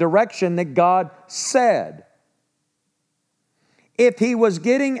going the direction that God said. If he was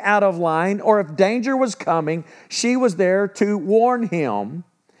getting out of line or if danger was coming, she was there to warn him.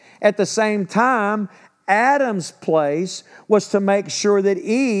 At the same time, Adam's place was to make sure that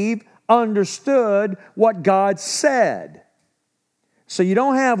Eve understood what God said. So you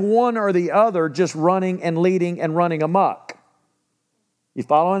don't have one or the other just running and leading and running amok. You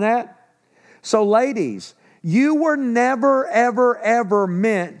following that? So ladies, you were never, ever, ever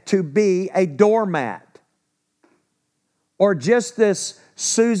meant to be a doormat or just this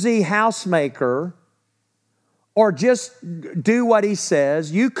Susie housemaker or just do what he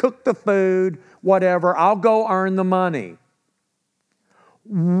says. You cook the food, whatever, I'll go earn the money.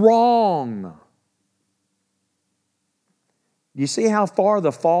 Wrong. You see how far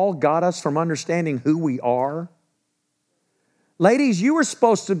the fall got us from understanding who we are? Ladies, you were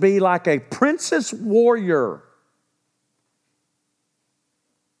supposed to be like a princess warrior,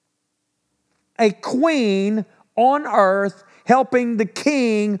 a queen on earth helping the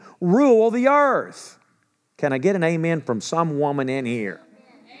king rule the earth. Can I get an amen from some woman in here?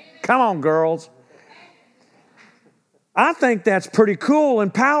 Come on, girls. I think that's pretty cool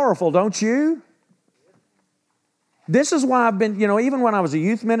and powerful, don't you? This is why I've been, even when I was a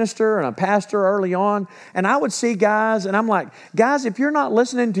youth minister and a pastor early on, and I would see guys, and I'm like, guys, if you're not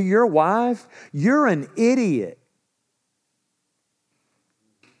listening to your wife, you're an idiot.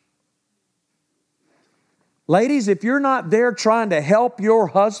 Ladies, if you're not there trying to help your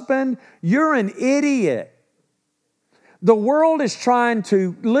husband, you're an idiot. The world is trying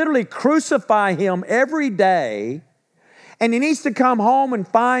to literally crucify him every day, and he needs to come home and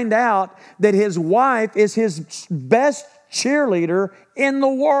find out that his wife is his best cheerleader in the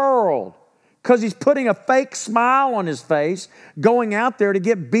world because he's putting a fake smile on his face, going out there to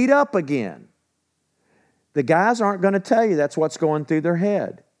get beat up again. The guys aren't going to tell you that's what's going through their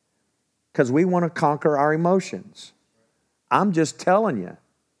head because we want to conquer our emotions. I'm just telling you.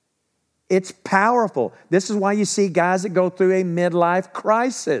 It's powerful. This is why you see guys that go through a midlife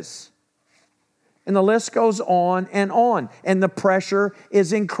crisis. And the list goes on. And the pressure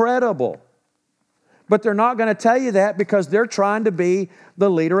is incredible. But they're not going to tell you that because they're trying to be the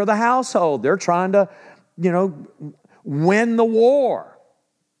leader of the household. They're trying to, win the war,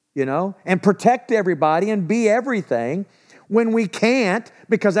 and protect everybody and be everything when we can't,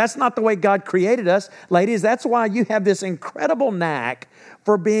 because that's not the way God created us. Ladies, that's why you have this incredible knack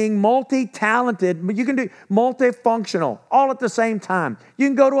for being multi-talented. You can do multifunctional all at the same time. You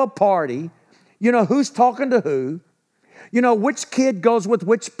can go to a party. You know who's talking to who. You know which kid goes with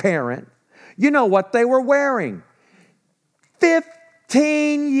which parent. You know what they were wearing.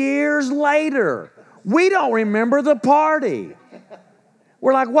 15 years later, we don't remember the party.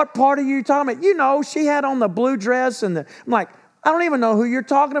 We're like, what party are you talking about? She had on the blue dress and I'm like, I don't even know who you're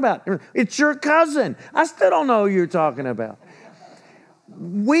talking about. It's your cousin. I still don't know who you're talking about.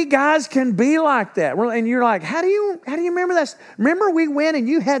 We guys can be like that. And you're like, how do you remember that? Remember we went and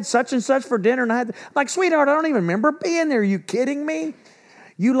you had such and such for dinner and I'm like, sweetheart, I don't even remember being there. Are you kidding me?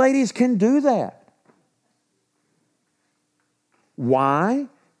 You ladies can do that. Why?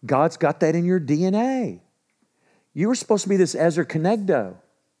 God's got that in your DNA. You were supposed to be this Ezer Kenegdo.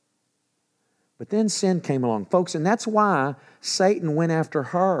 But then sin came along, folks, and that's why Satan went after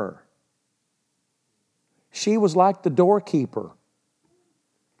her. She was like the doorkeeper.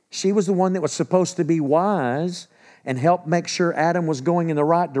 She was the one that was supposed to be wise and help make sure Adam was going in the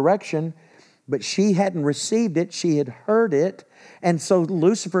right direction, but she hadn't received it. She had heard it. And so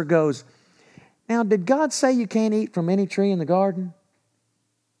Lucifer goes, now, did God say you can't eat from any tree in the garden?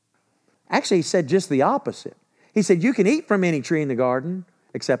 Actually, he said just the opposite. He said, you can eat from any tree in the garden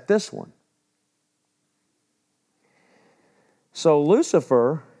except this one. So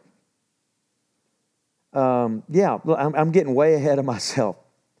Lucifer, I'm getting way ahead of myself.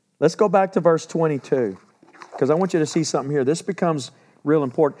 Let's go back to verse 22 because I want you to see something here. This becomes real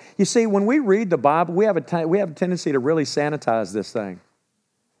important. You see, when we read the Bible, we have a tendency to really sanitize this thing.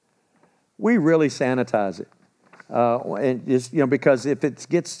 We really sanitize it. And it's, because if it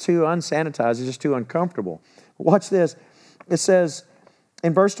gets too unsanitized, it's just too uncomfortable. Watch this. It says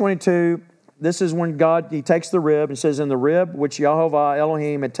in verse 22, this is when He takes the rib and says, in the rib which Yehovah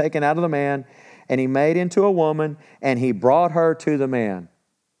Elohim had taken out of the man, and He made into a woman, and He brought her to the man.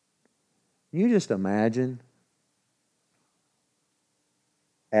 You just imagine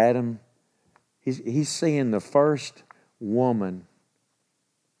Adam, he's seeing the first woman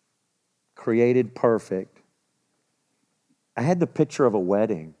created perfect. I had the picture of a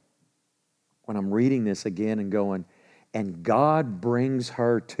wedding when I'm reading this again and going, and God brings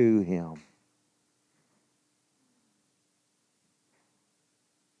her to him.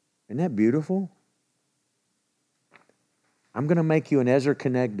 Isn't that beautiful? I'm going to make you an Ezer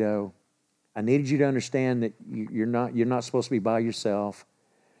Kenegdo. I needed you to understand that you're not supposed to be by yourself.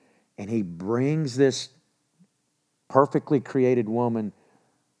 And He brings this perfectly created woman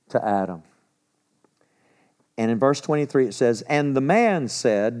to Adam. And in verse 23 it says, and the man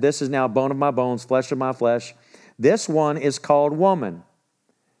said, this is now bone of my bones, flesh of my flesh. This one is called woman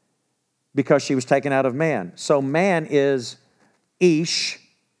because she was taken out of man. So man is Ish.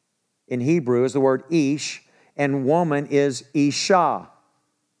 In Hebrew is the word Ish. And woman is Isha.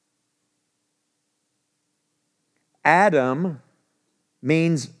 Adam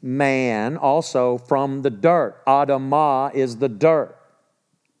means man, also from the dirt. Adamah is the dirt.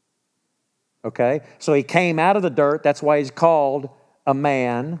 Okay? So he came out of the dirt. That's why he's called a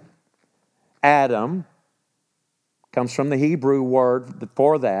man. Adam comes from the Hebrew word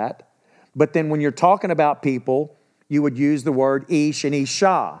for that. But then when you're talking about people, you would use the word Ish and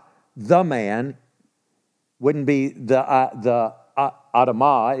Isha. The man wouldn't be the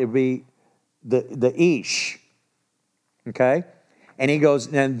Adamah, it would be the Ish. Okay? And he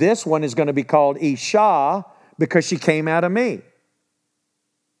goes, and this one is going to be called Isha because she came out of me.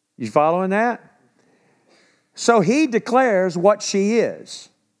 You following that? So he declares what she is.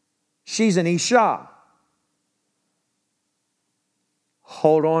 She's an Isha.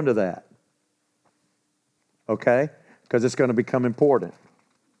 Hold on to that. Okay? Because it's going to become important.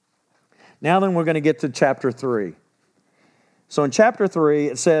 Now then we're going to get to chapter 3. So in chapter 3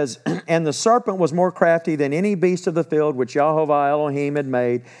 it says, and the serpent was more crafty than any beast of the field which Yahovah Elohim had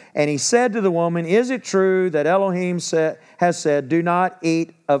made. And he said to the woman, is it true that Elohim has said, do not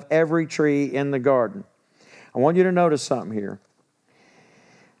eat of every tree in the garden? I want you to notice something here.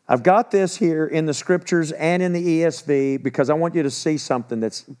 I've got this here in the scriptures and in the ESV because I want you to see something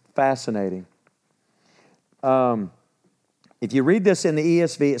that's fascinating. If you read this in the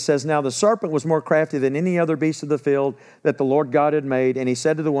ESV, it says, now the serpent was more crafty than any other beast of the field that the Lord God had made. And he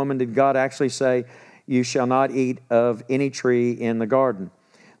said to the woman, did God actually say, you shall not eat of any tree in the garden?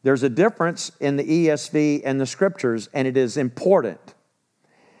 There's a difference in the ESV and the scriptures, and it is important.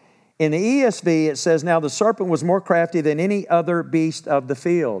 In the ESV, it says, now the serpent was more crafty than any other beast of the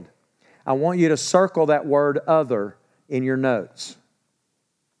field. I want you to circle that word other in your notes.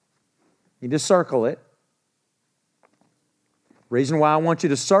 You just circle it. Reason why I want you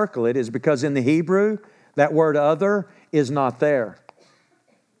to circle it is because in the Hebrew, that word other is not there.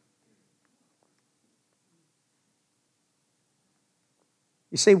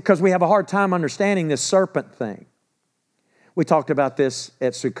 You see, because we have a hard time understanding this serpent thing. We talked about this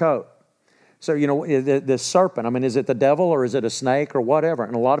at Sukkot. So, this serpent, I mean, is it the devil or is it a snake or whatever?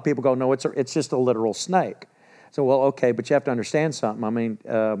 And a lot of people go, no, it's just a literal snake. So, well, okay, but you have to understand something. I mean,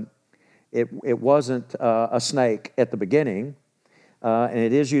 it wasn't a snake at the beginning. And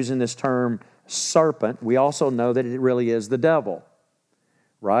it is using this term serpent. We also know that it really is the devil,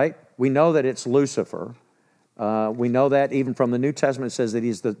 right? We know that it's Lucifer. We know that even from the New Testament, it says that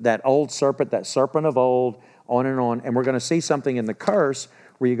he's that old serpent, that serpent of old, on and on. And we're going to see something in the curse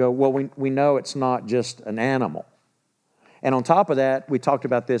where you go, well, we know it's not just an animal. And on top of that, we talked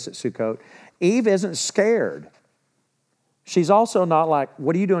about this at Sukkot. Eve isn't scared. She's also not like,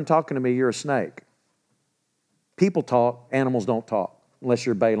 what are you doing talking to me? You're a snake. People talk, animals don't talk, unless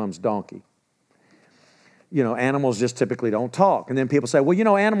you're Balaam's donkey. Animals just typically don't talk. And then people say,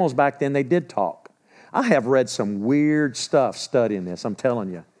 well, animals back then, they did talk. I have read some weird stuff studying this, I'm telling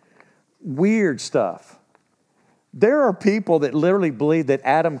you. Weird stuff. There are people that literally believe that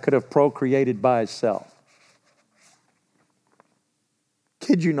Adam could have procreated by himself.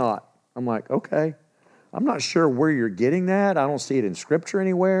 Kid you not. I'm like, okay. I'm not sure where you're getting that. I don't see it in Scripture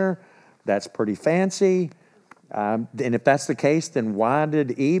anywhere. That's pretty fancy. And if that's the case, then why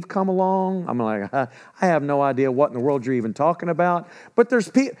did Eve come along? I'm like, I have no idea what in the world you're even talking about. But there's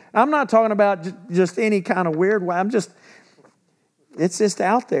people, I'm not talking about just any kind of weird way. It's just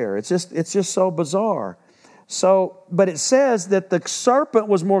out there. It's just so bizarre. So, but it says that the serpent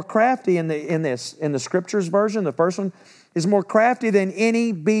was more crafty in the Scriptures version. The first one is more crafty than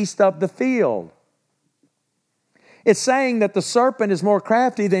any beast of the field. It's saying that the serpent is more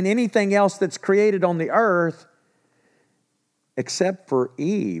crafty than anything else that's created on the earth, except for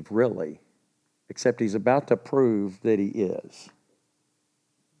Eve, really. Except he's about to prove that he is.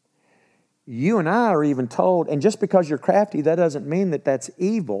 You and I are even told, and just because you're crafty, that doesn't mean that that's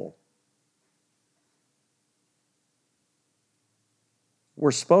evil.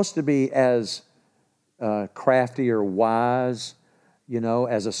 We're supposed to be as crafty or wise,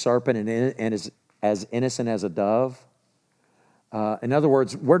 as a serpent and as innocent as a dove. In other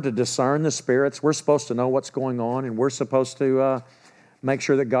words, we're to discern the spirits. We're supposed to know what's going on, and we're supposed to make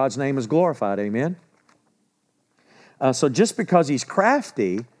sure that God's name is glorified. Amen? So just because he's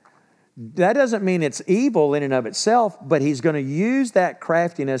crafty, that doesn't mean it's evil in and of itself, but he's going to use that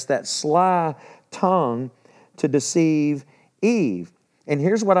craftiness, that sly tongue, to deceive Eve. And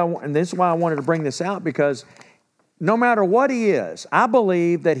here's what and this is why I wanted to bring this out, because no matter what he is, I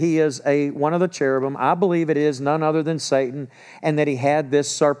believe that he is one of the cherubim. I believe it is none other than Satan, and that he had this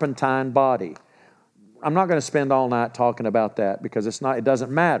serpentine body. I'm not going to spend all night talking about that because it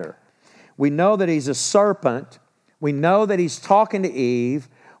doesn't matter. We know that he's a serpent. We know that he's talking to Eve.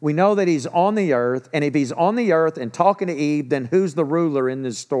 We know that he's on the earth. And if he's on the earth and talking to Eve, then who's the ruler in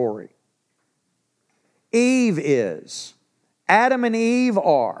this story? Eve is. Adam and Eve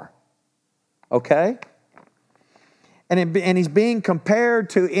are. okay? And he's being compared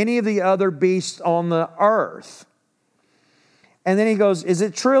to any of the other beasts on the earth. And then he goes, is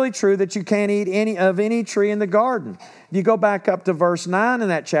it truly true that you can't eat any tree in the garden? You go back up to verse 9 in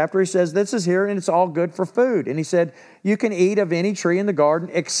that chapter, he says, this is here and it's all good for food. And he said, you can eat of any tree in the garden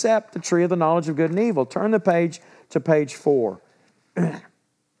except the tree of the knowledge of good and evil. Turn the page to page 4.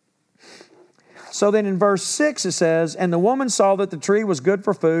 So then in verse 6 it says, and the woman saw that the tree was good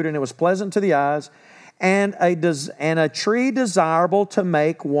for food and it was pleasant to the eyes and a tree desirable to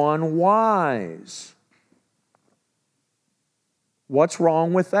make one wise. What's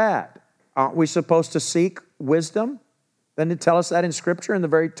wrong with that? Aren't we supposed to seek wisdom? Doesn't it tell us that in Scripture, in the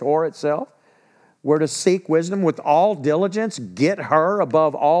very Torah itself? We're to seek wisdom with all diligence, get her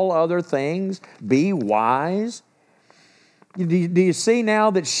above all other things, be wise. Do you see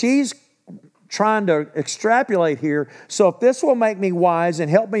now that she's trying to extrapolate here? So if this will make me wise and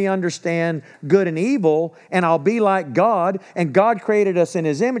help me understand good and evil, and I'll be like God, and God created us in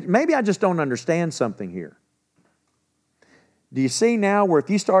His image, maybe I just don't understand something here. Do you see now where if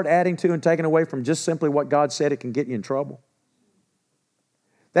you start adding to and taking away from just simply what God said, it can get you in trouble?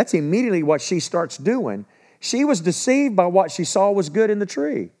 That's immediately what she starts doing. She was deceived by what she saw was good in the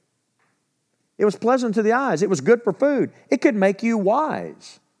tree. It was pleasant to the eyes. It was good for food. It could make you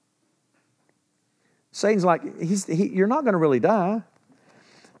wise. Satan's like, you're not going to really die.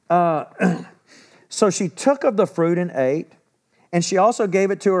 So she took of the fruit and ate, and she also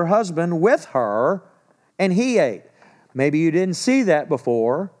gave it to her husband with her, and he ate. Maybe you didn't see that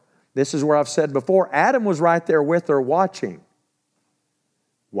before. This is where I've said before, Adam was right there with her watching.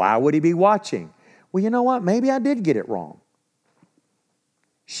 Why would he be watching? Well, you know what? Maybe I did get it wrong.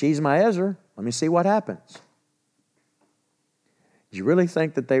 She's my Ezra. Let me see what happens. Do you really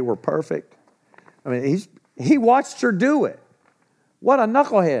think that they were perfect? I mean, he watched her do it. What a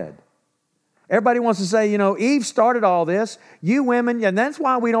knucklehead. Everybody wants to say, Eve started all this. You women, and that's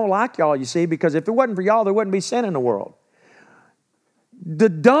why we don't like y'all, you see, because if it wasn't for y'all, there wouldn't be sin in the world. The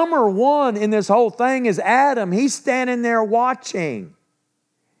dumber one in this whole thing is Adam. He's standing there watching.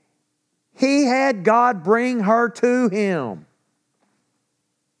 He had God bring her to him.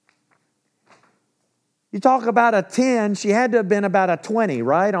 You talk about a 10, she had to have been about a 20,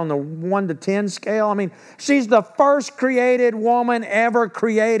 right? On the 1 to 10 scale. I mean, she's the first created woman ever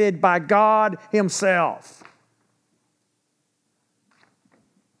created by God Himself.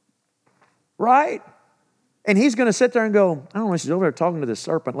 Right? And he's going to sit there and go, I don't know, she's over there talking to this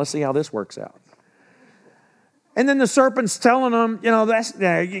serpent. Let's see how this works out. And then the serpent's telling him,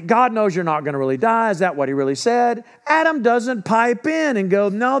 God knows you're not going to really die. Is that what He really said? Adam doesn't pipe in and go,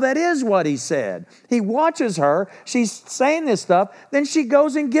 no, that is what he said. He watches her. She's saying this stuff. Then she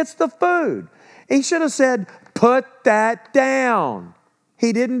goes and gets the food. He should have said, put that down.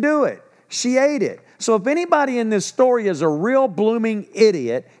 He didn't do it. She ate it. So if anybody in this story is a real blooming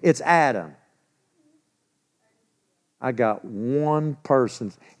idiot, it's Adam. I got one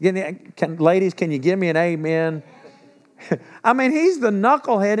person. Ladies, can you give me an amen? I mean, he's the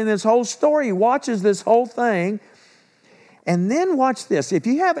knucklehead in this whole story. He watches this whole thing. And then watch this. If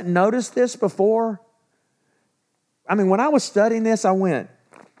you haven't noticed this before, I mean, when I was studying this, I went,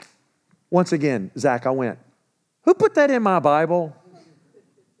 once again, Zach, who put that in my Bible?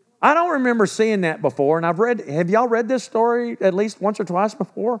 I don't remember seeing that before. And have y'all read this story at least once or twice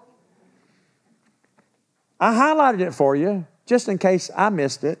before? I highlighted it for you, just in case I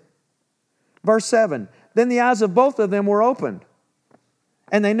missed it. Verse 7, then the eyes of both of them were opened,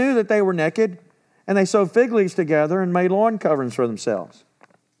 and they knew that they were naked, and they sewed fig leaves together and made loin coverings for themselves.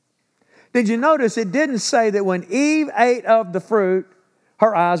 Did you notice it didn't say that when Eve ate of the fruit,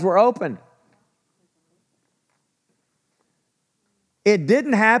 her eyes were opened? It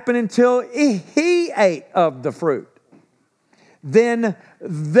didn't happen until he ate of the fruit. Then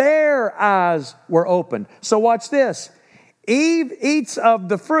their eyes were opened. So watch this. Eve eats of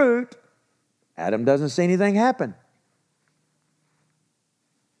the fruit. Adam doesn't see anything happen.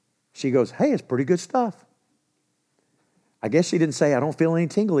 She goes, hey, it's pretty good stuff. I guess she didn't say, I don't feel any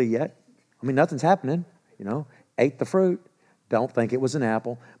tingly yet. I mean, nothing's happening. Ate the fruit. Don't think it was an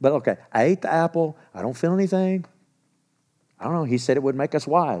apple. But okay, I ate the apple. I don't feel anything. I don't know. He said it would make us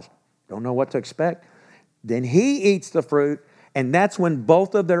wise. Don't know what to expect. Then he eats the fruit. And that's when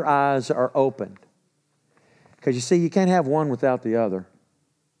both of their eyes are opened. Because you see, you can't have one without the other.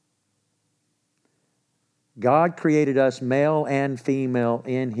 God created us male and female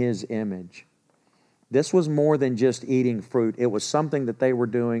in His image. This was more than just eating fruit. It was something that they were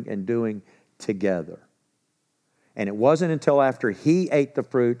doing and doing together. And it wasn't until after he ate the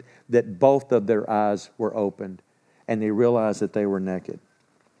fruit that both of their eyes were opened and they realized that they were naked.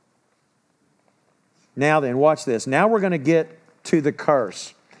 Now then, watch this. Now we're going to get to the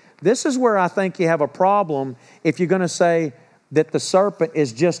curse. This is where I think you have a problem if you're going to say that the serpent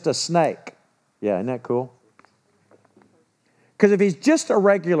is just a snake. Yeah, isn't that cool? Because if he's just a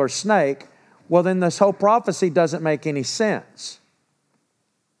regular snake, well, then this whole prophecy doesn't make any sense.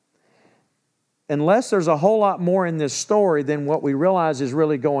 Unless there's a whole lot more in this story than what we realize is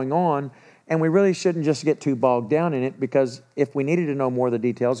really going on, and we really shouldn't just get too bogged down in it, because if we needed to know more of the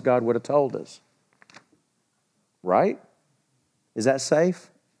details, God would have told us. Right? Is that safe?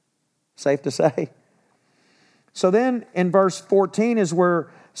 Safe to say? So then in verse 14 is where,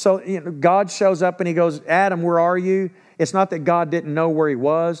 God shows up and he goes, Adam, where are you? It's not that God didn't know where he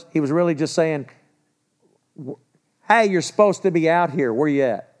was. He was really just saying, hey, you're supposed to be out here. Where you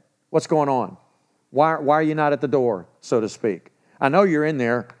at? What's going on? Why are you not at the door, so to speak? I know you're in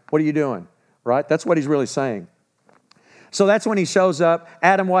there. What are you doing? Right? That's what he's really saying. So that's when he shows up.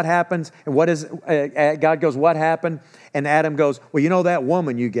 Adam, what happens? And what is, God goes, what happened? And Adam goes, well, you know that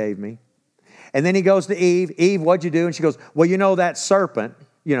woman you gave me. And then he goes to Eve. Eve, what'd you do? And she goes, well, you know that serpent.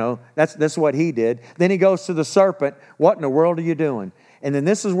 You know, that's what he did. Then he goes to the serpent. What in the world are you doing? And then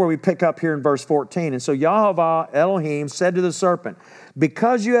this is where we pick up here in verse 14. And so Yahweh Elohim said to the serpent,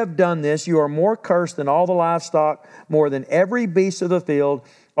 because you have done this, you are more cursed than all the livestock, more than every beast of the field.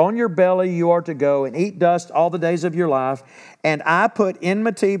 On your belly you are to go and eat dust all the days of your life. And I put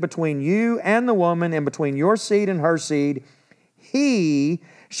enmity between you and the woman, and between your seed and her seed. He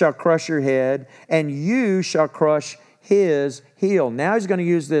shall crush your head, and you shall crush his heel. Now he's going to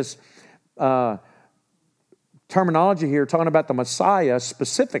use this terminology here, talking about the Messiah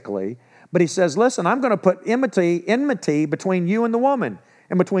specifically. But he says, listen, I'm going to put enmity between you and the woman,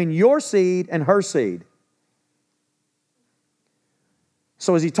 and between your seed and her seed.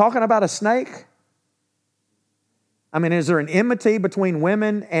 So is he talking about a snake? I mean, is there an enmity between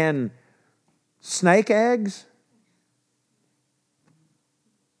women and snake eggs?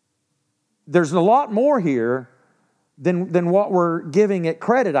 There's a lot more here than what we're giving it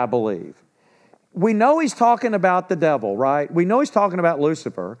credit, I believe. We know he's talking about the devil, right? We know he's talking about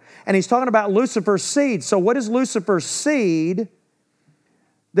Lucifer, and he's talking about Lucifer's seed. So what is Lucifer's seed?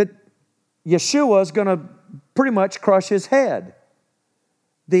 That Yeshua is going to pretty much crush his head.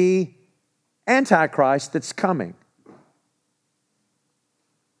 The Antichrist that's coming.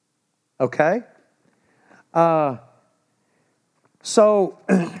 Okay? So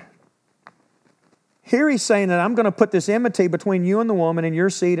here he's saying that I'm going to put this enmity between you and the woman, and your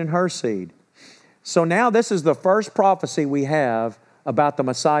seed and her seed. So now this is the first prophecy we have about the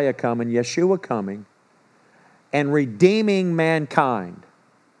Messiah coming, Yeshua coming, and redeeming mankind.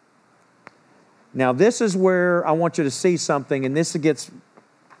 Now this is where I want you to see something, and this gets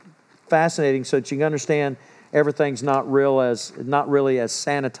fascinating so that you can understand everything's not really as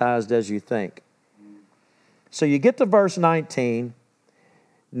sanitized as you think. So you get to verse 19.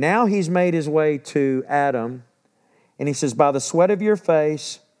 Now he's made his way to Adam, and he says, by the sweat of your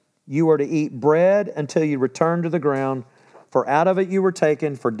face you are to eat bread until you return to the ground, for out of it you were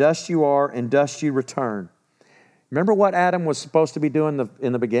taken, for dust you are, and dust you return. Remember what Adam was supposed to be doing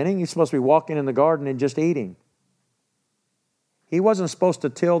in the beginning? He's supposed to be walking in the garden and just eating. He wasn't supposed to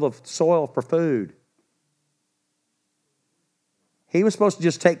till the soil for food. He was supposed to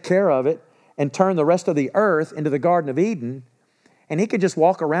just take care of it and turn the rest of the earth into the Garden of Eden, and he could just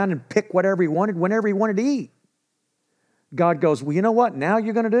walk around and pick whatever he wanted whenever he wanted to eat. God goes, well, you know what now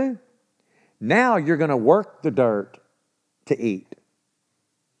you're going to do? Now you're going to work the dirt to eat.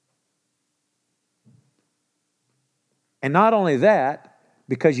 And not only that,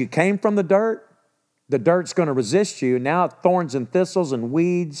 because you came from the dirt's going to resist you. Now thorns and thistles and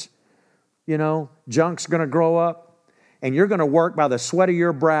weeds, junk's going to grow up. And you're going to work by the sweat of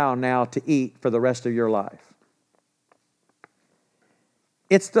your brow now to eat for the rest of your life.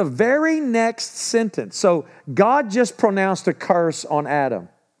 It's the very next sentence. So God just pronounced a curse on Adam,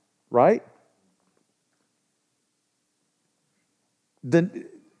 right? The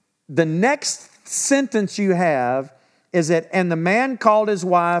next sentence you have is that, and the man called his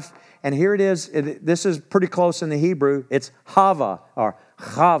wife, and here it is, this is pretty close in the Hebrew, it's Hava, or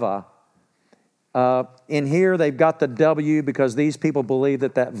Chava. In here they've got the W because these people believe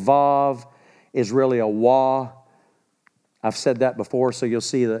that Vav is really a Wah. I've said that before, so you'll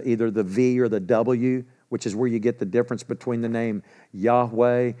see either the V or the W, which is where you get the difference between the name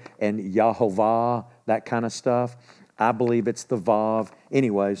Yahweh and Yahovah, that kind of stuff. I believe it's the Vav.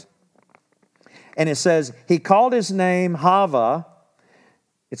 Anyways. And it says, he called his name Hava.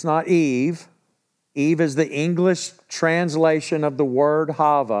 It's not Eve. Eve is the English translation of the word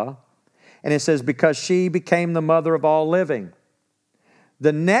Hava. And it says, because she became the mother of all living.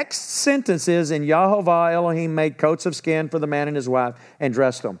 The next sentence is, and Yahovah Elohim made coats of skin for the man and his wife and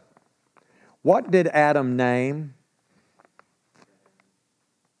dressed them. What did Adam name?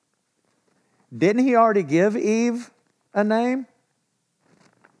 Didn't he already give Eve a name?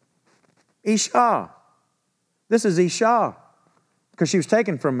 Isha. This is Isha, because she was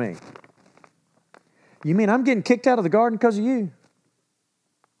taken from me. You mean I'm getting kicked out of the garden because of you?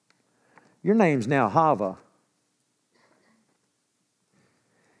 Your name's now Hava.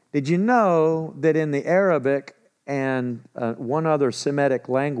 Did you know that in the Arabic and one other Semitic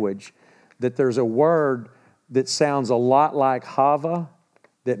language, that there's a word that sounds a lot like Hava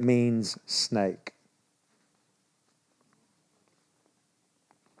that means snake?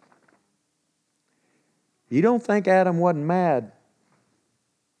 You don't think Adam wasn't mad,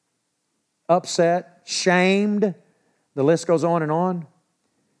 upset, shamed? The list goes on and on.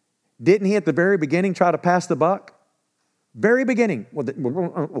 Didn't he at the very beginning try to pass the buck? Very beginning. Whoa.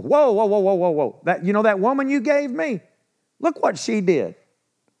 That woman you gave me, look what she did.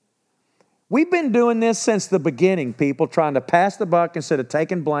 We've been doing this since the beginning, people, trying to pass the buck instead of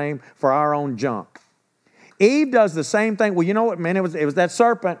taking blame for our own junk. Eve does the same thing. Well, you know what, man, it was that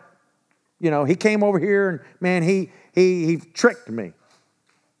serpent. He came over here and, man, he tricked me.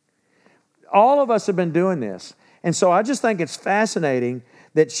 All of us have been doing this. And so I just think it's fascinating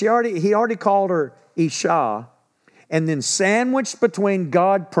that he already called her Isha, and then sandwiched between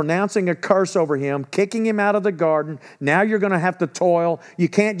God pronouncing a curse over him, kicking him out of the garden. Now you're going to have to toil. You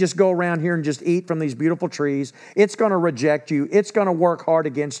can't just go around here and just eat from these beautiful trees. It's going to reject you. It's going to work hard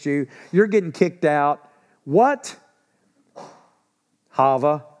against you. You're getting kicked out. What?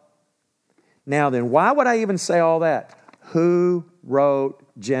 Hava. Now then, why would I even say all that? Who wrote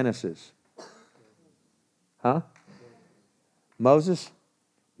Genesis? Huh? Moses?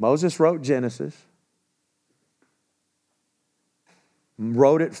 Moses wrote Genesis.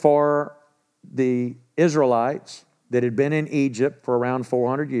 Wrote it for the Israelites that had been in Egypt for around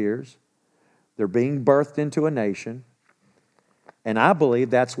 400 years. They're being birthed into a nation. And I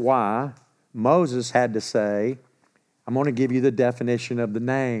believe that's why Moses had to say, I'm going to give you the definition of the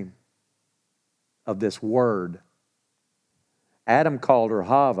name of this word. Adam called her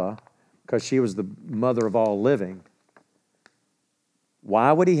Hava because she was the mother of all living.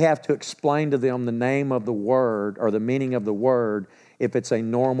 Why would he have to explain to them the name of the word or the meaning of the word if it's a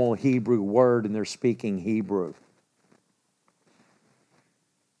normal Hebrew word and they're speaking Hebrew?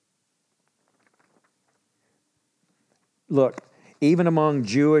 Look, even among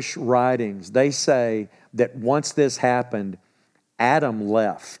Jewish writings, they say that once this happened, Adam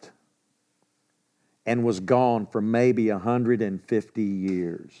left and was gone for maybe 150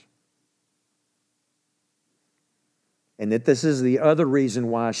 years. And that this is the other reason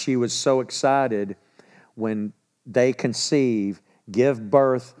why she was so excited when they give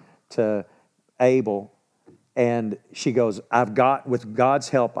birth to Abel. And she goes, with God's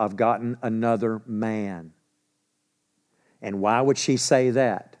help, I've gotten another man. And why would she say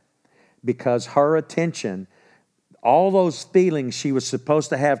that? Because her attention, all those feelings she was supposed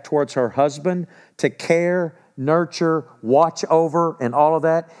to have towards her husband, to care, nurture, watch over, and all of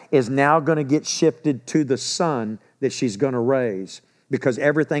that, is now going to get shifted to the son that she's going to raise, because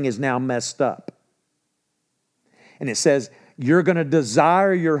everything is now messed up. And it says, you're going to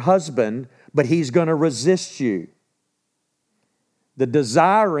desire your husband, but he's going to resist you. The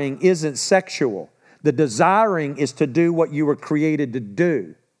desiring isn't sexual. The desiring is to do what you were created to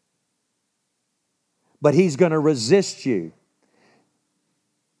do. But he's going to resist you.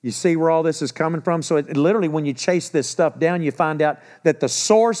 You see where all this is coming from? So literally, when you chase this stuff down, you find out that the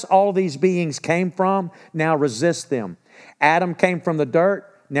source all these beings came from now resists them. Adam came from the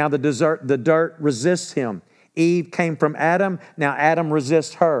dirt. Now the dirt resists him. Eve came from Adam. Now Adam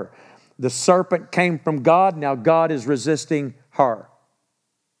resists her. The serpent came from God. Now God is resisting her.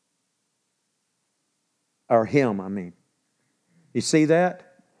 Or him, I mean. You see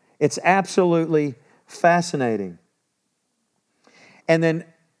that? It's absolutely fascinating. And then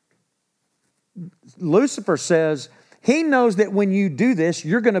Lucifer says, he knows that when you do this,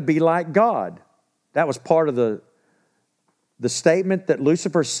 you're going to be like God. That was part of the statement that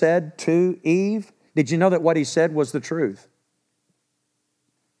Lucifer said to Eve. Did you know that what he said was the truth?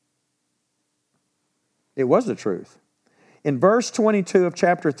 It was the truth. In verse 22 of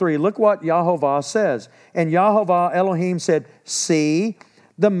chapter 3, look what Yahovah says. And Yahovah Elohim said, see,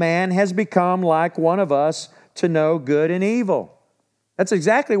 the man has become like one of us to know good and evil. That's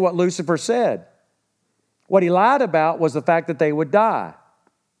exactly what Lucifer said. What he lied about was the fact that they would die.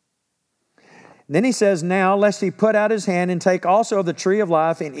 And then he says, now, lest he put out his hand and take also of the tree of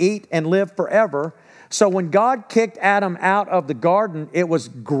life and eat and live forever. So when God kicked Adam out of the garden, it was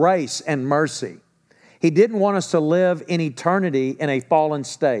grace and mercy. He didn't want us to live in eternity in a fallen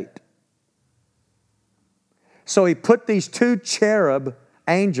state. So he put these two cherub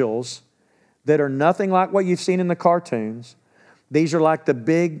angels that are nothing like what you've seen in the cartoons. These are like the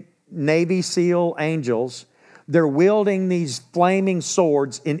big Navy SEAL angels. They're wielding these flaming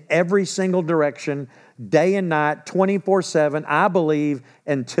swords in every single direction, day and night, 24/7, I believe,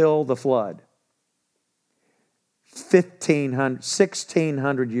 until the flood.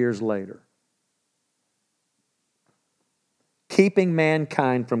 1,600 years later. Keeping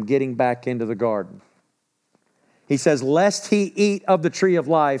mankind from getting back into the garden. He says, lest he eat of the tree of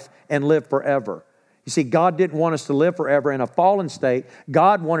life and live forever. You see, God didn't want us to live forever in a fallen state.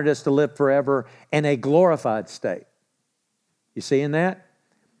 God wanted us to live forever in a glorified state. You seeing that?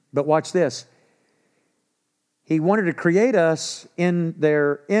 But watch this. He wanted to create us in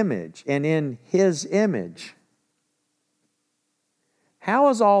their image and in His image. How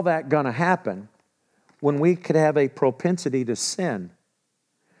is all that going to happen when we could have a propensity to sin?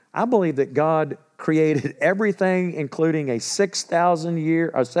 I believe that God created everything, including a 7,000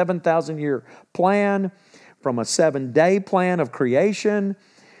 year plan from a 7-day plan of creation.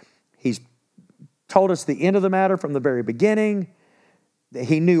 He's told us the end of the matter from the very beginning.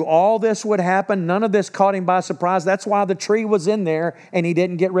 He knew all this would happen. None of this caught him by surprise. That's why the tree was in there and he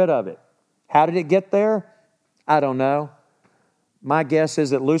didn't get rid of it. How did it get there? I don't know. My guess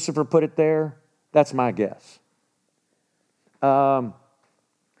is that Lucifer put it there. That's my guess.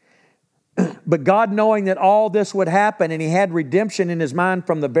 But God, knowing that all this would happen and He had redemption in His mind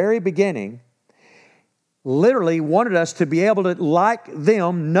from the very beginning, literally wanted us to be able to, like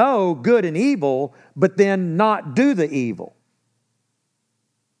them, know good and evil, but then not do the evil.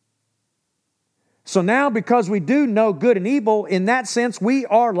 So now, because we do know good and evil, in that sense, we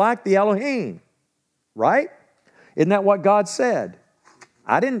are like the Elohim, right? Isn't that what God said?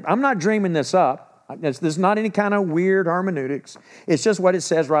 I'm not dreaming this up. This is not any kind of weird hermeneutics. It's just what it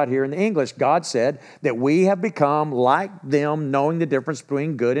says right here in the English. God said that we have become like them, knowing the difference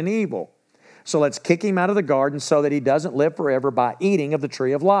between good and evil. So let's kick him out of the garden so that he doesn't live forever by eating of the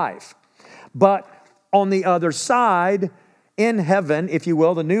tree of life. But on the other side, in heaven, if you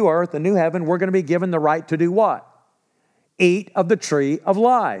will, the new earth, the new heaven, we're going to be given the right to do what? Eat of the tree of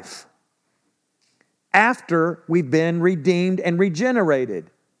life. After we've been redeemed and regenerated.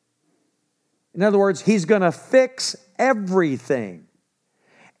 In other words, He's going to fix everything.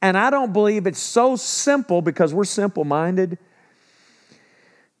 And I don't believe it's so simple, because we're simple-minded,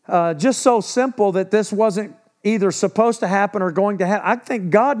 just so simple that this wasn't either supposed to happen or going to happen. I think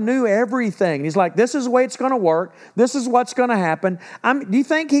God knew everything. He's like, this is the way it's going to work. This is what's going to happen. Do you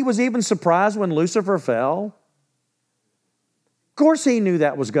think He was even surprised when Lucifer fell? Of course He knew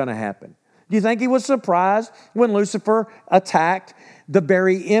that was going to happen. Do you think He was surprised when Lucifer attacked the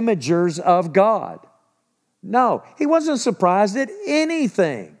very imagers of God? No, He wasn't surprised at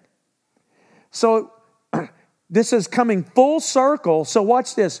anything. So this is coming full circle. So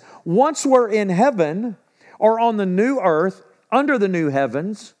watch this. Once we're in heaven or on the new earth, under the new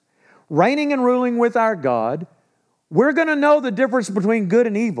heavens, reigning and ruling with our God, we're going to know the difference between good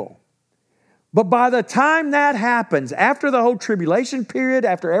and evil. But by the time that happens, after the whole tribulation period,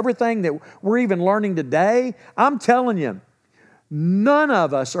 after everything that we're even learning today, I'm telling you, none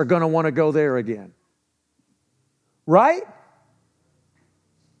of us are going to want to go there again. Right?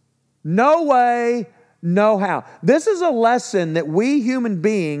 No way, no how. This is a lesson that we human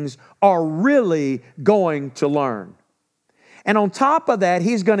beings are really going to learn. And on top of that,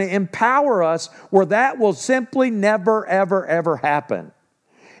 He's going to empower us where that will simply never, ever, ever happen.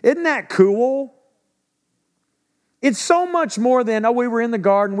 Isn't that cool? It's so much more than, we were in the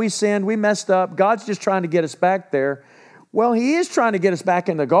garden, we sinned, we messed up, God's just trying to get us back there. Well, He is trying to get us back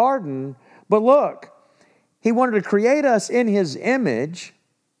in the garden, but look, He wanted to create us in His image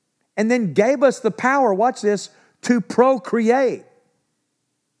and then gave us the power, watch this, to procreate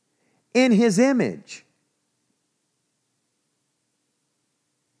in His image.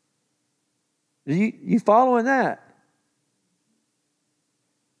 You following that?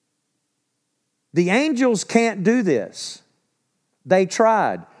 The angels can't do this. They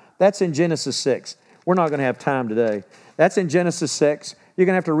tried. That's in Genesis 6. We're not going to have time today. That's in Genesis 6. You're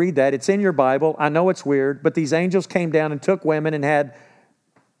going to have to read that. It's in your Bible. I know it's weird, but these angels came down and took women and had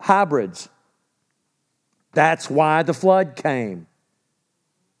hybrids. That's why the flood came.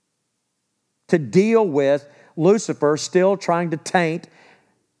 To deal with Lucifer still trying to taint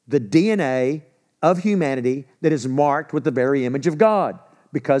the DNA of humanity that is marked with the very image of God.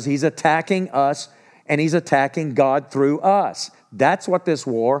 because he's attacking us and he's attacking God through us. That's what this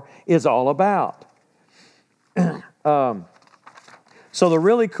war is all about. So the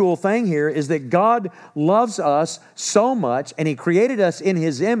really cool thing here is that God loves us so much, and he created us in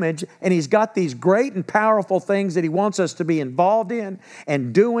his image, and he's got these great and powerful things that he wants us to be involved in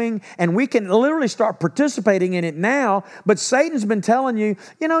and doing, and we can literally start participating in it now. But Satan's been telling you,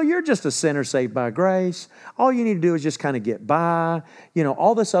 you're just a sinner saved by grace. All you need to do is just kind of get by.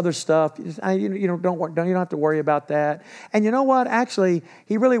 All this other stuff, don't have to worry about that. And you know what? Actually,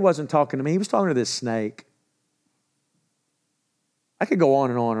 he really wasn't talking to me. He was talking to this snake. I could go on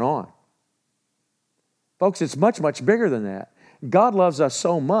and on and on. Folks, it's much, much bigger than that. God loves us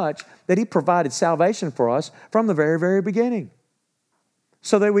so much that he provided salvation for us from the very, very beginning.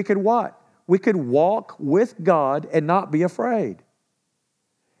 So that we could what? We could walk with God and not be afraid.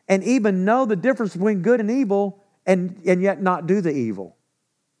 And even know the difference between good and evil and yet not do the evil.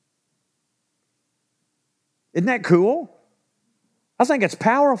 Isn't that cool? I think it's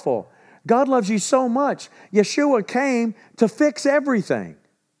powerful. God loves you so much. Yeshua came to fix everything.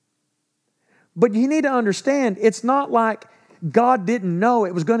 But you need to understand, it's not like God didn't know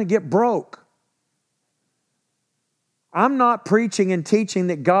it was going to get broke. I'm not preaching and teaching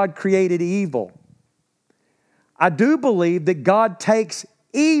that God created evil. I do believe that God takes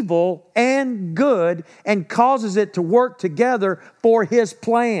evil and good and causes it to work together for his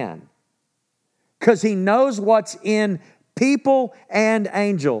plan. Because he knows what's in people and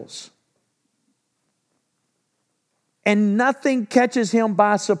angels. And nothing catches him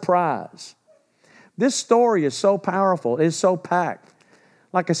by surprise. This story is so powerful. It is so packed.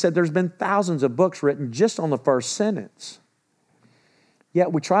 Like I said, there's been thousands of books written just on the first sentence.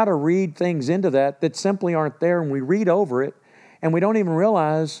 Yet we try to read things into that simply aren't there, and we read over it, and we don't even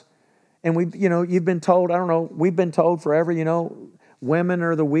realize, and you've been told, I don't know, we've been told forever, women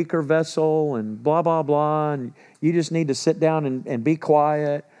are the weaker vessel and blah, blah, blah, and you just need to sit down and be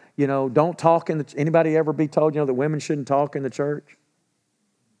quiet. Don't talk anybody ever be told, that women shouldn't talk in the church?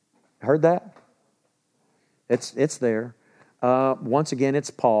 Heard that? It's there. Once again,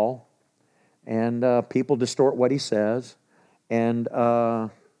 it's Paul. And people distort what he says. And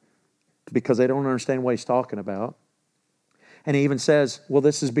because they don't understand what he's talking about. And he even says, well,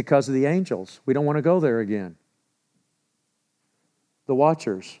 this is because of the angels. We don't want to go there again. The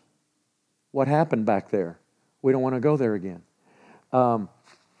watchers. What happened back there? We don't want to go there again.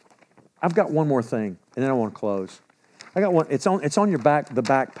 I've got one more thing, and then I want to close. I got one. It's on the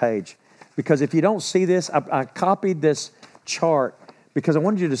back page, because if you don't see this, I copied this chart because I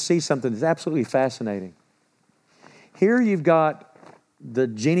wanted you to see something that's absolutely fascinating. Here you've got the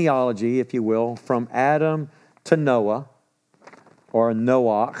genealogy, if you will, from Adam to Noah, or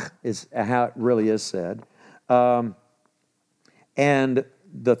Noach is how it really is said, and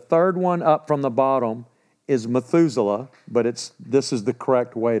the third one up from the bottom is Methuselah, but this is the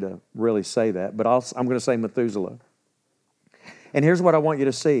correct way to really say that. But I'm going to say Methuselah. And here's what I want you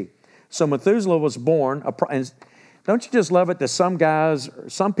to see. So Methuselah was born, and don't you just love it that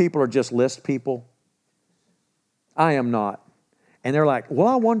some people are just list people? I am not. And they're like, well,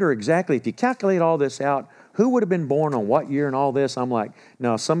 I wonder exactly, if you calculate all this out, who would have been born on what year and all this? I'm like,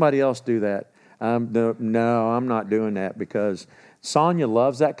 no, somebody else do that. No, I'm not doing that, because Sonia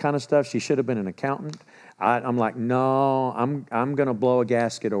loves that kind of stuff. She should have been an accountant. I'm like, no, I'm going to blow a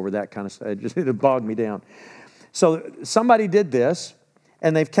gasket over that kind of stuff. It'll bog me down. So somebody did this,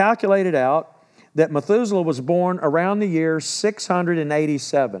 and they've calculated out that Methuselah was born around the year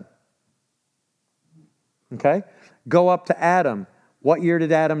 687. Okay? Go up to Adam. What year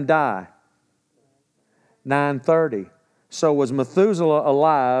did Adam die? 930. So was Methuselah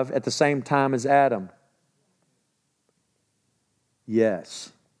alive at the same time as Adam?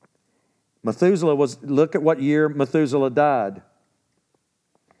 Yes. Look at what year Methuselah died.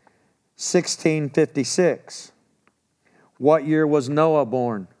 1656. What year was Noah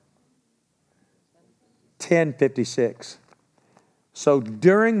born? 1056. So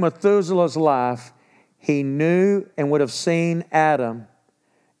during Methuselah's life, he knew and would have seen Adam,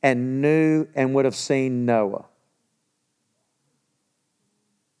 and knew and would have seen Noah.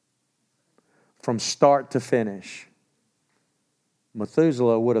 From start to finish.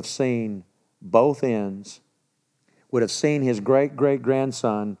 Methuselah would have seen both ends, would have seen his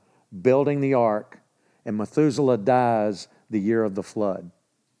great-great-grandson building the ark, and Methuselah dies the year of the flood.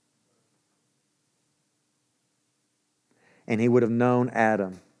 And he would have known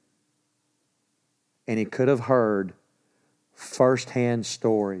Adam. And he could have heard firsthand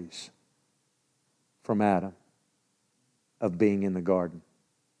stories from Adam of being in the garden.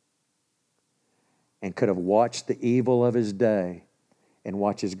 And could have watched the evil of his day and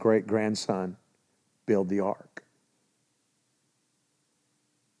watch his great-grandson build the ark.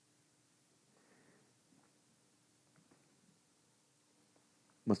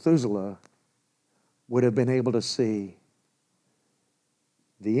 Methuselah would have been able to see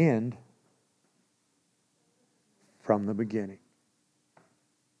the end from the beginning.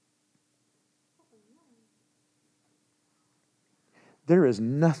 There is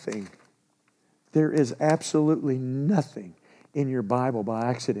nothing, there is absolutely nothing in your Bible by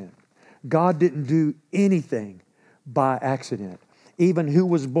accident. God didn't do anything by accident. Even who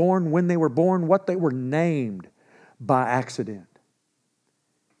was born, when they were born, what they were named by accident.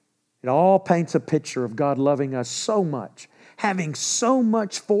 It all paints a picture of God loving us so much, having so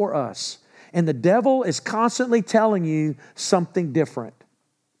much for us. And the devil is constantly telling you something different.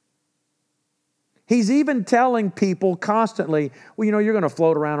 He's even telling people constantly, well, you're going to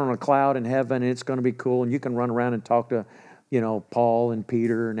float around on a cloud in heaven and it's going to be cool and you can run around and talk to, Paul and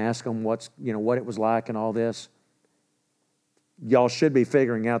Peter and ask them what it was like and all this. Y'all should be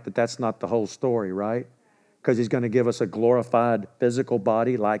figuring out that that's not the whole story, right? Because he's going to give us a glorified physical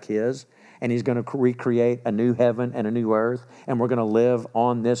body like his, and he's going to recreate a new heaven and a new earth, and we're going to live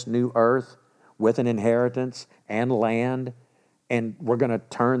on this new earth with an inheritance and land, and we're going to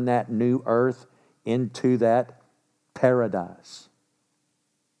turn that new earth into that paradise.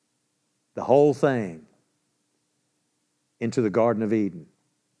 The whole thing into the Garden of Eden.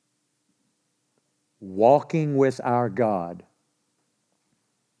 Walking with our God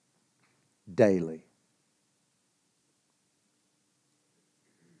daily.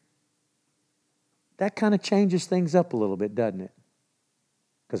 That kind of changes things up a little bit, doesn't it?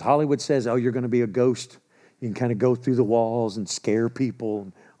 Because Hollywood says, you're going to be a ghost. You can kind of go through the walls and scare people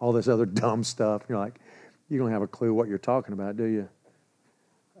and all this other dumb stuff. You're like, you don't have a clue what you're talking about, do you?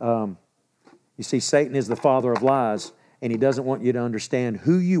 You see, Satan is the father of lies, and he doesn't want you to understand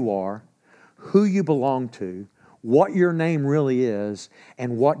who you are, who you belong to, what your name really is,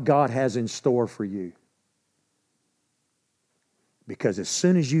 and what God has in store for you. Because as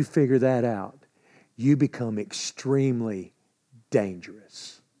soon as you figure that out, you become extremely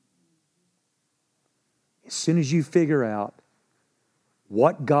dangerous. As soon as you figure out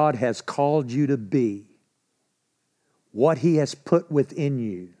what God has called you to be, what He has put within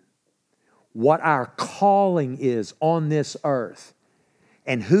you, what our calling is on this earth,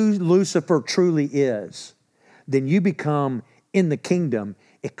 and who Lucifer truly is, then you become, in the kingdom,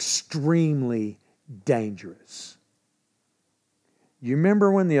 extremely dangerous. You remember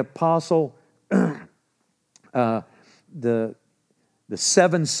when the apostle, the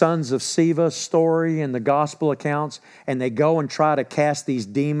 7 sons of Sceva story in the gospel accounts, and they go and try to cast these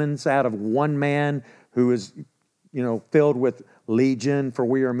demons out of one man who is, filled with legion, for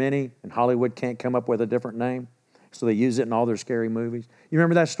we are many, and Hollywood can't come up with a different name, so they use it in all their scary movies. You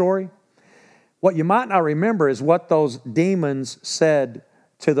remember that story? What you might not remember is what those demons said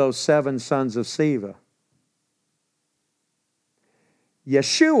to those 7 sons of Sceva.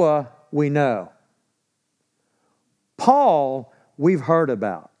 Yeshua, we know. Paul, we've heard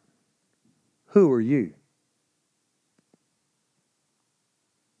about. Who are you?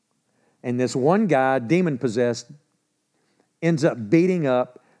 And this one guy, demon-possessed, ends up beating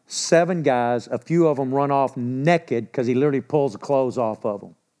up 7 guys. A few of them run off naked because he literally pulls the clothes off of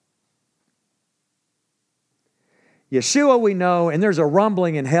them. Yeshua we know, and there's a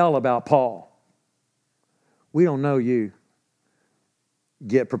rumbling in hell about Paul. We don't know you.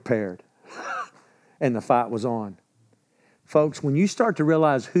 Get prepared. And the fight was on. Folks, when you start to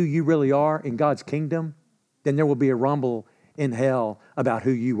realize who you really are in God's kingdom, then there will be a rumble in hell about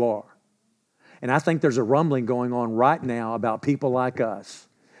who you are. And I think there's a rumbling going on right now about people like us,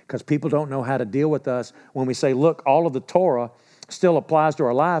 because people don't know how to deal with us when we say, look, all of the Torah still applies to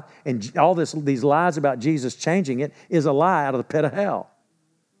our life, and all these lies about Jesus changing it is a lie out of the pit of hell.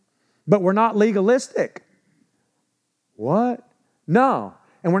 But we're not legalistic. What? No.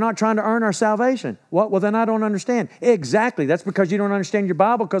 And we're not trying to earn our salvation. What? Well, then I don't understand. Exactly. That's because you don't understand your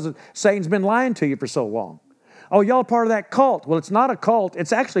Bible, because Satan's been lying to you for so long. Oh, y'all part of that cult. Well, it's not a cult.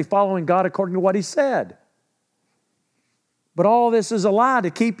 It's actually following God according to what He said. But all this is a lie to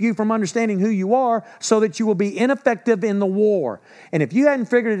keep you from understanding who you are, so that you will be ineffective in the war. And if you hadn't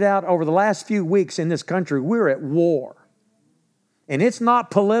figured it out over the last few weeks in this country, we're at war. And it's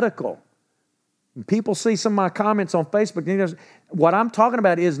not political. And people see some of my comments on Facebook. What I'm talking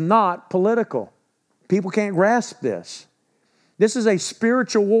about is not political. People can't grasp this. This is a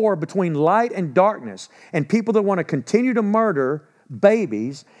spiritual war between light and darkness, and people that want to continue to murder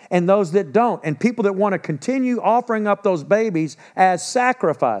babies and those that don't, and people that want to continue offering up those babies as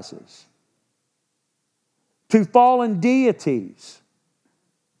sacrifices to fallen deities.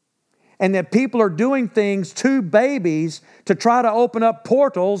 and that people are doing things to babies to try to open up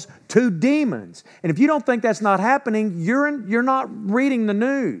portals to demons. And if you don't think that's not happening, you're not reading the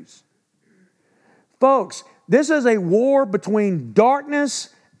news. Folks, this is a war between darkness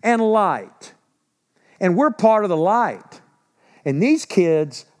and light. And we're part of the light. And these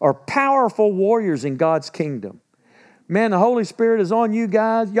kids are powerful warriors in God's kingdom. Man, the Holy Spirit is on you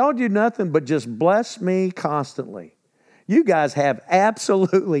guys. Y'all do nothing but just bless me constantly. You guys have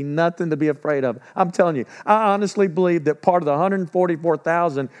absolutely nothing to be afraid of. I'm telling you, I honestly believe that part of the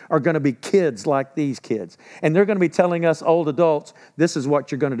 144,000 are going to be kids like these kids. And they're going to be telling us old adults, this is what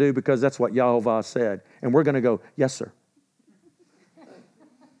you're going to do because that's what Yahovah said. And we're going to go, yes, sir.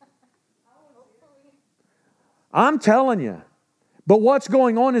 I'm telling you. But what's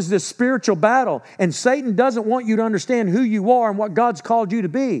going on is this spiritual battle. And Satan doesn't want you to understand who you are and what God's called you to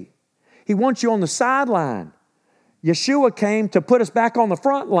be. He wants you on the sideline. Yeshua came to put us back on the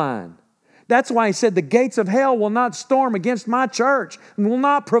front line. That's why he said the gates of hell will not storm against my church and will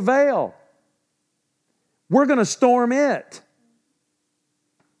not prevail. We're going to storm it.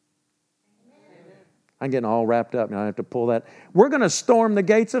 I'm getting all wrapped up now. I have to pull that. We're going to storm the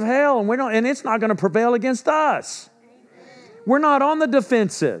gates of hell, and it's not going to prevail against us. We're not on the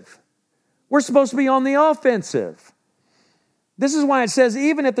defensive. We're supposed to be on the offensive. This is why it says,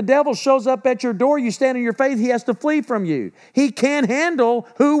 even if the devil shows up at your door, you stand in your faith, he has to flee from you. He can't handle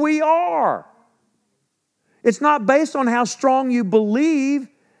who we are. It's not based on how strong you believe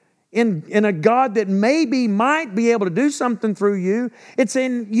in a God that maybe might be able to do something through you. It's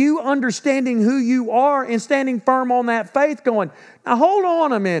in you understanding who you are and standing firm on that faith going, now hold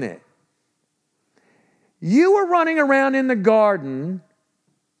on a minute. You were running around in the garden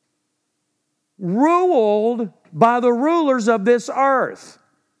ruled by the rulers of this earth,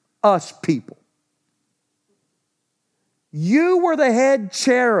 us people. You were the head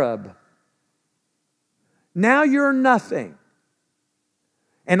cherub. Now you're nothing.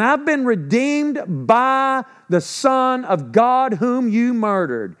 And I've been redeemed by the Son of God whom you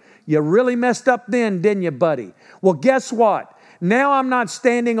murdered. You really messed up then, didn't you, buddy? Well, guess what? Now I'm not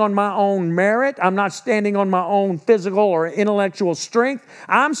standing on my own merit. I'm not standing on my own physical or intellectual strength.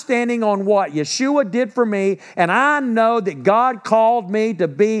 I'm standing on what Yeshua did for me, and I know that God called me to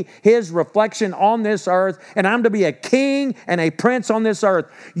be His reflection on this earth, and I'm to be a king and a prince on this earth.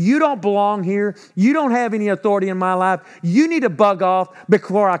 You don't belong here. You don't have any authority in my life. You need to bug off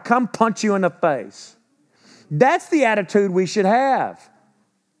before I come punch you in the face. That's the attitude we should have.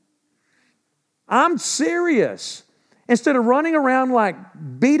 I'm serious. Instead of running around like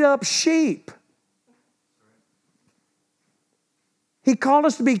beat up sheep. He called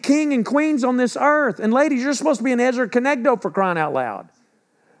us to be king and queens on this earth. And ladies, you're supposed to be an Ezra Kenegdo for crying out loud.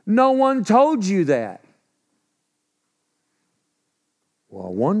 No one told you that. Well,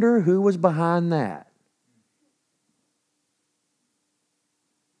 I wonder who was behind that.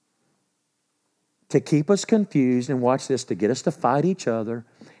 To keep us confused, and watch this, to get us to fight each other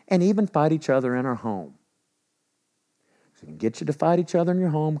and even fight each other in our home. He can get you to fight each other in your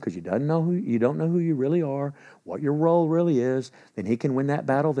home because you don't know who you really are, what your role really is. Then he can win that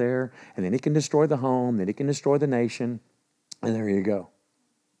battle there, and then he can destroy the home, then he can destroy the nation, and there you go.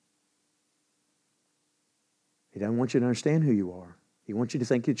 He doesn't want you to understand who you are. He wants you to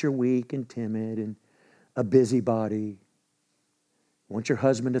think that you're weak and timid and a busybody. He wants your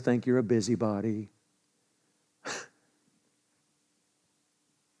husband to think you're a busybody.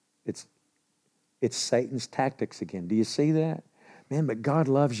 It's Satan's tactics again. Do you see that? Man, but God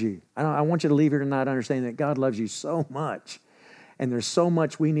loves you. I want you to leave here tonight understanding that God loves you so much. And there's so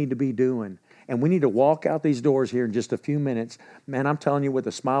much we need to be doing. And we need to walk out these doors here in just a few minutes. Man, I'm telling you, with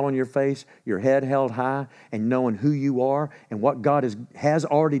a smile on your face, your head held high, and knowing who you are and what God has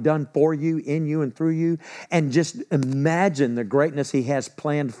already done for you, in you, and through you. And just imagine the greatness He has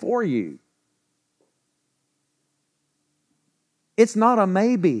planned for you. It's not a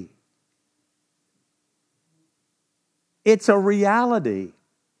maybe. It's a reality.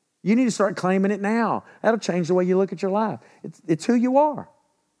 You need to start claiming it now. That'll change the way you look at your life. It's who you are.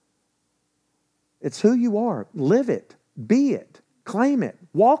 It's who you are. Live it. Be it. Claim it.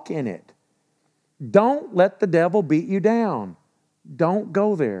 Walk in it. Don't let the devil beat you down. Don't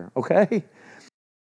go there, okay?